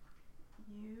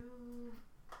 You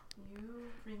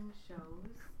bring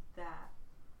shows that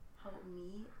help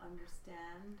me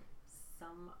understand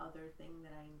some other thing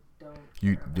that I don't.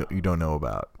 You don't know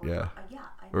about, or, yeah. Yeah.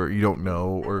 Or you don't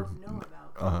know, or I don't know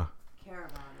about. Care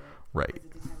about it. Right.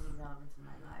 Because it didn't have any relevance in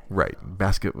my life. Right.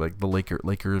 So. Like the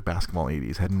Lakers basketball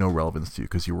 80s had no relevance to you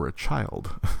because you were a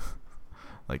child.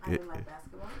 Like I didn't like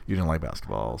basketball. You didn't like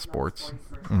basketball, sports.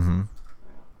 Mm-hmm.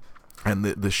 And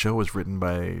the show was written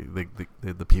by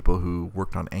the people who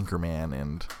worked on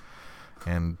Anchorman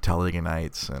and Talladega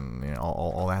Nights and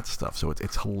all that stuff. So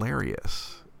it's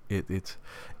hilarious. It's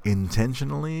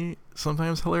intentionally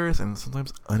sometimes hilarious and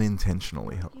sometimes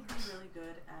unintentionally hilarious. You'd be really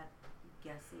good at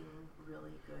guessing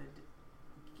really good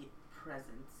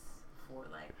presents for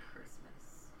like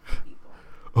Christmas for people.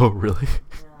 Oh, really?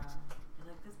 Yeah.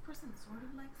 Like this person sort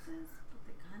of likes this, but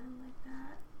they kind of like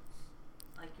that.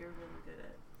 Like you're really good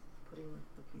at putting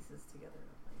the pieces together.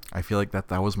 I feel like that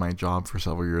was my job for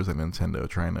several years at Nintendo,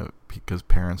 because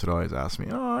parents would always ask me,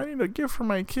 "Oh, I need a gift for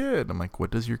my kid." I'm like,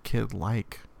 "What does your kid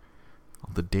like?"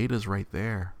 Well, the data's right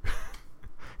there.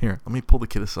 Here, let me pull the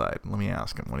kid aside and let me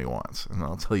ask him what he wants, and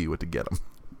I'll tell you what to get him.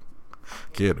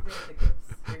 Kid,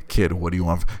 what do you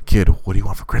want? Kid, what do you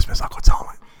want for Christmas? I'll go tell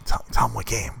him. Tell him what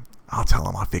game. I'll tell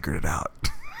him I figured it out.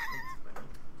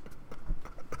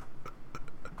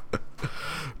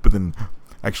 But then,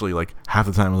 actually, like half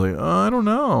the time I was like, I don't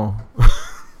know.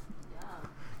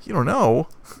 You don't know?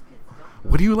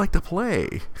 What do you like to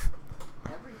play?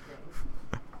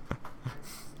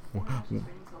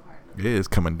 It is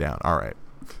coming down. All right.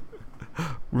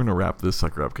 We're going to wrap this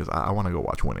sucker up because I want to go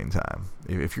watch Winning Time.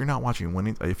 If you're not watching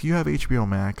if you have HBO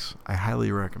Max, I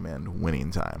highly recommend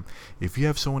Winning Time. If you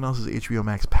have someone else's HBO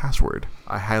Max password,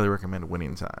 I highly recommend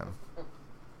Winning Time.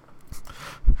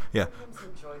 Yeah.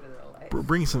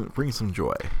 Bring some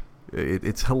joy.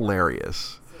 It's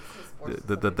hilarious.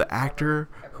 The actor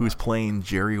who's playing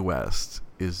Jerry West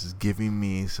is giving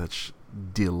me such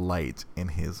delight in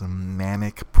his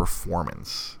manic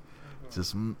performance.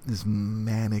 Just this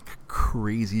manic,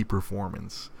 crazy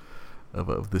performance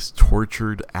of this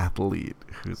tortured athlete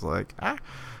who's like, I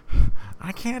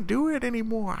can't do it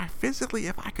anymore. I physically,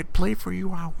 if I could play for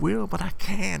you, I will, but I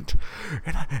can't.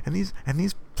 And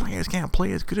these players can't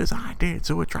play as good as I did,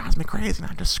 so it drives me crazy,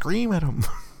 and I just scream at them.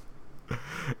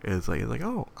 It's like,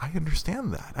 oh, I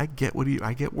understand that. I get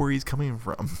where he's coming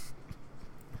from.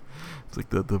 It's like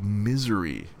the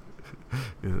misery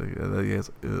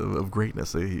of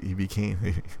greatness that he became.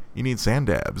 You need sand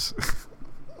dabs.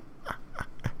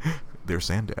 They're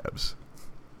sand dabs.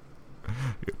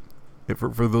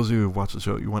 For those of you who watch the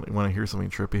show, you want to hear something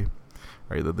trippy?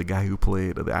 Right, the guy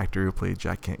the actor who played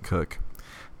Jack Kent Cooke,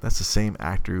 that's the same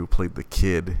actor who played the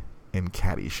kid in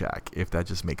Caddyshack, if that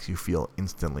just makes you feel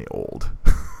instantly old.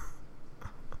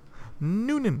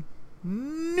 Noonan.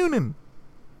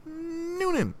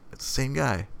 It's the same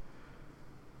guy.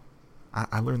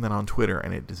 I learned that on Twitter,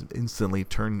 and it just instantly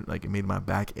turned, like, it made my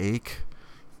back ache,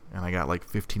 and I got like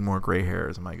 15 more gray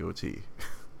hairs in my goatee.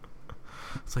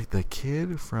 It's like the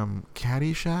kid from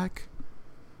Caddyshack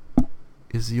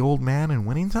is the old man in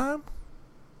Winning Time?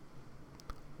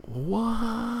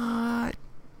 What?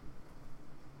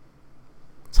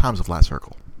 Times a flat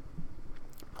circle.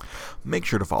 Make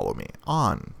sure to follow me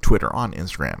on Twitter, on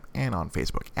Instagram, and on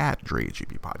Facebook at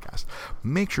DreGP Podcast.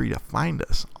 Make sure you find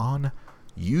us on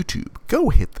YouTube. Go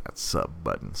hit that sub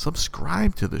button.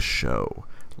 Subscribe to the show.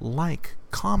 Like,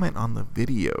 comment on the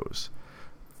videos.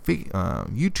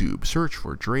 YouTube, search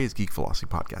for Dre's Geek Philosophy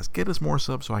Podcast. Get us more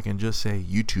subs so I can just say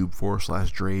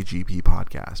YouTube/DreGP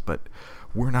Podcast. But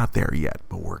we're not there yet,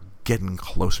 but we're getting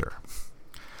closer.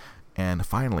 And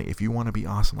finally, if you want to be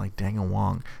awesome like Daniel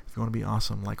Wong, if you want to be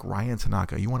awesome like Ryan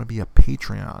Tanaka, you want to be a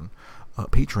patron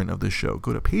of this show,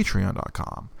 go to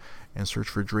patreon.com and search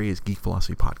for Dre's Geek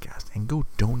Philosophy Podcast and go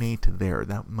donate there.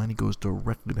 That money goes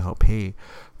directly to help pay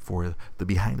for the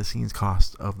behind-the-scenes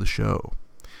costs of the show.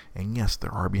 And yes,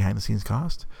 there are behind-the-scenes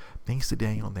costs. Thanks to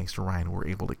Daniel and thanks to Ryan, we're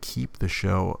able to keep the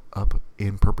show up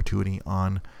in perpetuity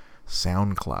on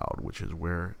SoundCloud, which is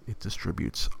where it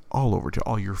distributes all over to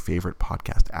all your favorite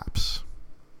podcast apps.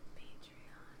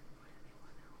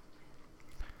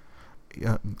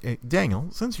 Daniel,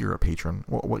 since you're a patron,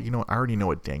 well, you know, I already know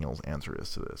what Daniel's answer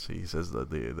is to this. He says that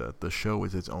the show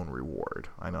is its own reward.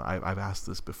 I know I've asked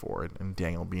this before, and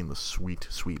Daniel, being the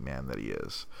sweet man that he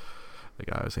is, like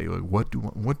I would say, like,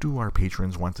 what do our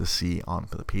patrons want to see on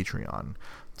the Patreon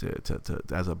to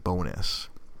as a bonus?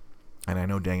 And I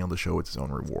know, Daniel, the show is its own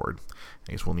reward.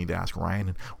 I guess we'll need to ask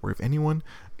Ryan, or if anyone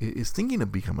is thinking to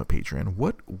become a patron,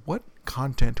 what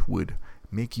content would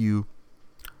make you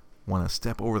want to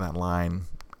step over that line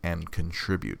and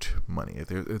contribute money?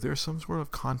 If there's some sort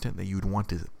of content that you're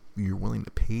willing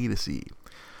to pay to see.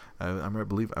 I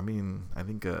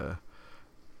think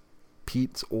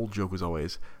Pete's old joke was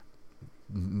always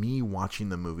me watching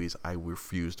the movies I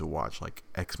refuse to watch, like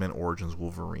X-Men Origins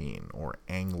Wolverine or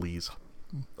Ang Lee's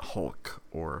Hulk,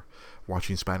 or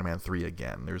watching Spider-Man 3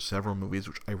 again. There's several movies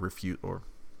which I refuse, or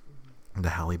the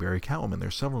Halle Berry Catwoman.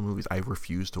 There's several movies I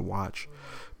refuse to watch,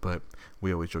 but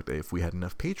we always joke that if we had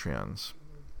enough Patreons,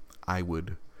 I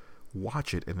would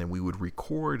watch it, and then we would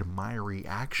record my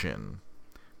reaction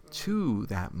to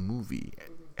that movie,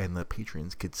 and the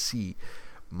patrons could see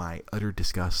my utter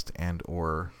disgust and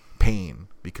or pain,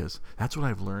 because that's what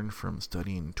I've learned from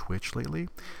studying Twitch lately.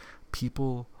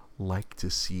 People like to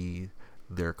see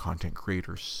their content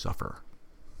creators suffer.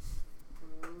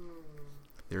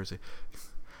 They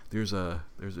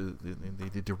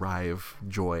derive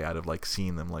joy out of like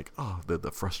seeing them, like, oh,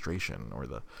 the frustration or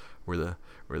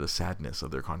the sadness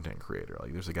of their content creator.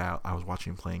 Like, there's a guy I was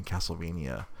watching playing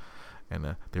Castlevania,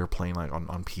 and they were playing like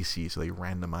on PC, so they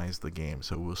randomized the game,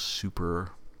 so it was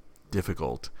super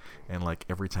difficult, and like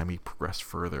every time he progressed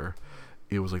further,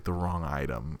 it was like the wrong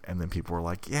item, and then people were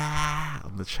like, yeah,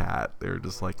 in the chat, they're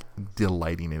just like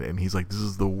delighting in it, and he's like, this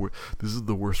is the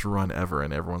worst run ever,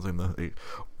 and everyone's in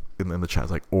the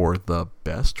chat's like, or the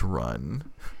best run.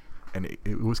 And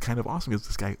it was kind of awesome because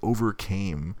this guy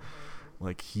overcame,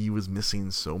 like, he was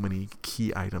missing so many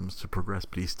key items to progress,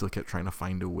 but he still kept trying to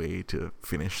find a way to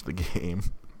finish the game.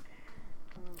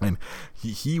 And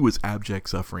he was abject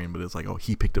suffering, but it's like, oh,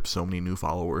 he picked up so many new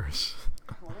followers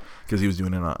because he was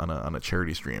doing it on a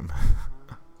charity stream.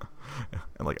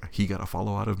 And like, he got a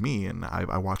follow out of me, and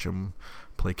I watch him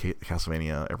play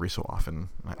Castlevania every so often.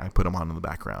 I put him on in the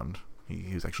background.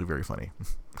 He's actually very funny.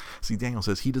 See, Daniel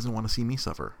says he doesn't want to see me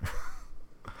suffer.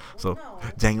 So no.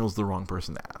 Daniel's the wrong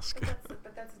person to ask.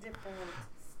 But that's a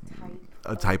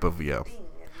different type of thing. You're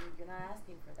not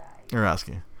asking for that. You're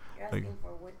asking like,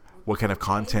 for what kind of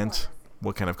content?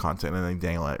 What kind of content? And then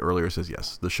Daniel earlier says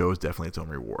yes, the show is definitely its own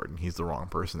reward, and he's the wrong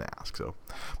person to ask. So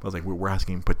I was like, we're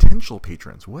asking potential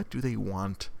patrons, what do they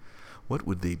want? What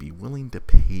would they be willing to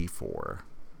pay for?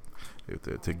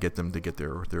 To get them to get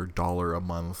their $1 a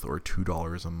month or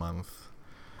 $2 a month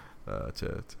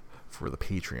for the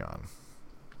Patreon.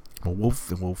 Well,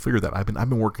 we'll figure that. I've been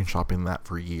workshopping that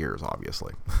for years,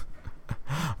 obviously.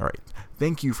 All right,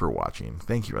 thank you for watching.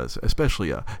 Thank you,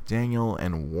 especially Daniel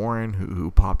and Warren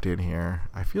who popped in here.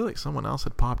 I feel like someone else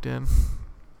had popped in.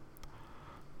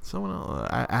 Someone else,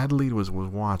 Adelaide was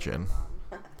watching.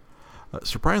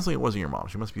 Surprisingly, it wasn't your mom.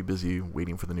 She must be busy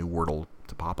waiting for the new Wordle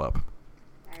to pop up.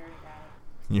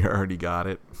 You already got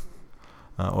it.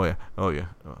 Oh yeah.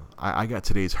 I got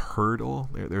today's hurdle.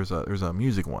 There's a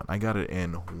music one. I got it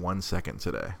in 1 second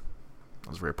today. I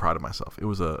was very proud of myself. It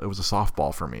was a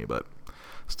softball for me, but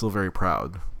still very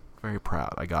proud. Very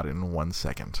proud. I got it in 1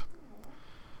 second.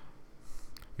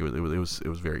 It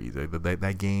was very easy.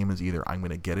 That game is either I'm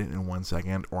going to get it in 1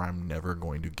 second or I'm never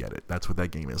going to get it. That's what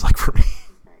that game is like for me.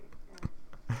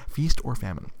 Feast or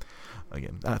famine.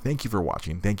 Again, thank you for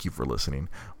watching. Thank you for listening.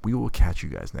 We will catch you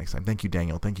guys next time. Thank you,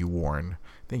 Daniel. Thank you, Warren.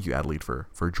 Thank you, Adelaide, for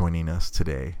joining us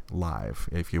today live.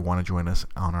 If you want to join us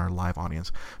on our live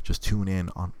audience, just tune in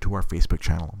to our Facebook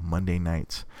channel Monday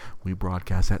nights. We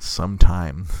broadcast at some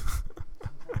time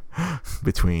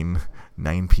between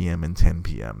 9 p.m. and 10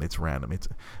 p.m. It's random.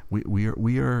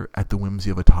 We are at the whimsy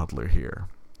of a toddler here.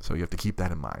 So you have to keep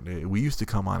that in mind. We used to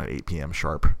come on at 8 p.m.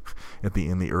 sharp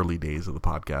in the early days of the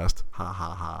podcast. Ha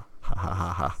ha ha. Ha ha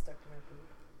ha ha.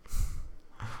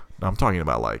 No, I'm talking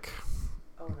about like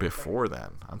before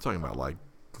then. I'm talking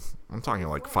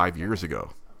like 5 years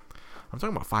ago. I'm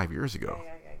talking about 5 years ago.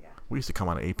 Yeah. We used to come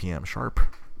on at 8 p.m. sharp.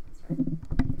 And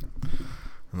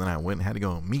then I went and had to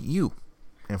go meet you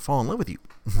and fall in love with you.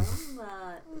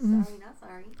 Sorry, not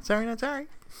sorry. Sorry, not sorry.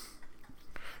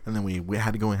 And then we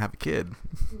had to go and have a kid.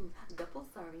 Double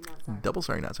sorry, not sorry. Double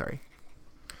sorry, not sorry.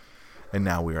 And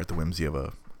now we are at the whimsy of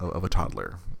a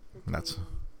toddler. And that's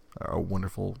a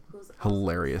wonderful,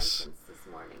 hilarious. This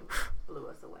morning blew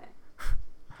us away.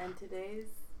 Today's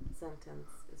sentence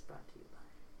is brought to you by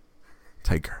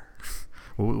Tiger.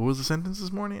 What was the sentence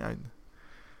this morning?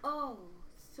 Oh,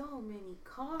 so many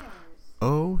cars.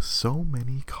 Oh, so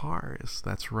many cars.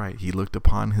 That's right. He looked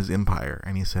upon his empire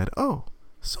and he said, oh,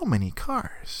 so many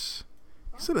cars.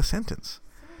 He said a sentence.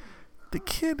 The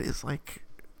kid is like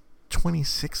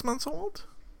 26 months old?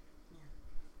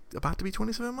 Yeah. About to be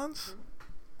 27 months? Mm-hmm.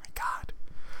 My God.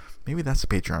 Maybe that's the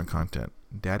Patreon content.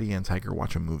 Daddy and Tiger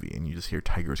watch a movie and you just hear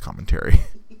Tiger's commentary.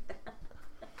 Yeah.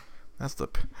 That's the...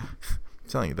 I'm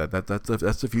telling you,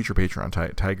 that's the future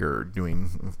Patreon. Tiger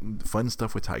doing fun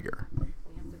stuff with Tiger. We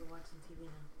have to go watch some TV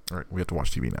now. All right, we have to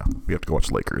watch TV now. We have to go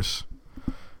watch Lakers.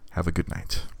 Have a good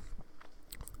night.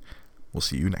 We'll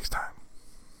see you next time.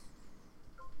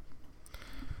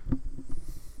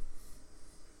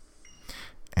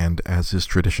 And as is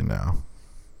tradition now,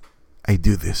 I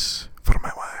do this